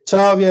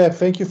 Ciao, Javier.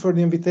 Thank you for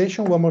the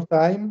invitation one more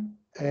time,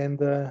 and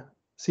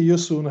see you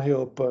soon, I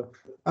hope.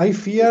 I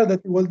fear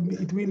that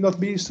it will not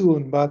be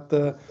soon, but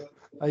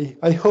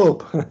I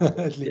hope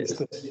at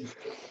least. Yes.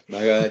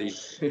 Magari.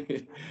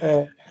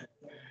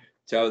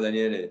 Ciao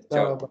Daniele.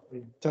 Ciao. Ciao.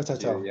 Ciao, ciao,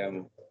 Ci ciao.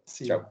 vediamo.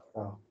 See Ciao. you.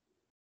 Ciao.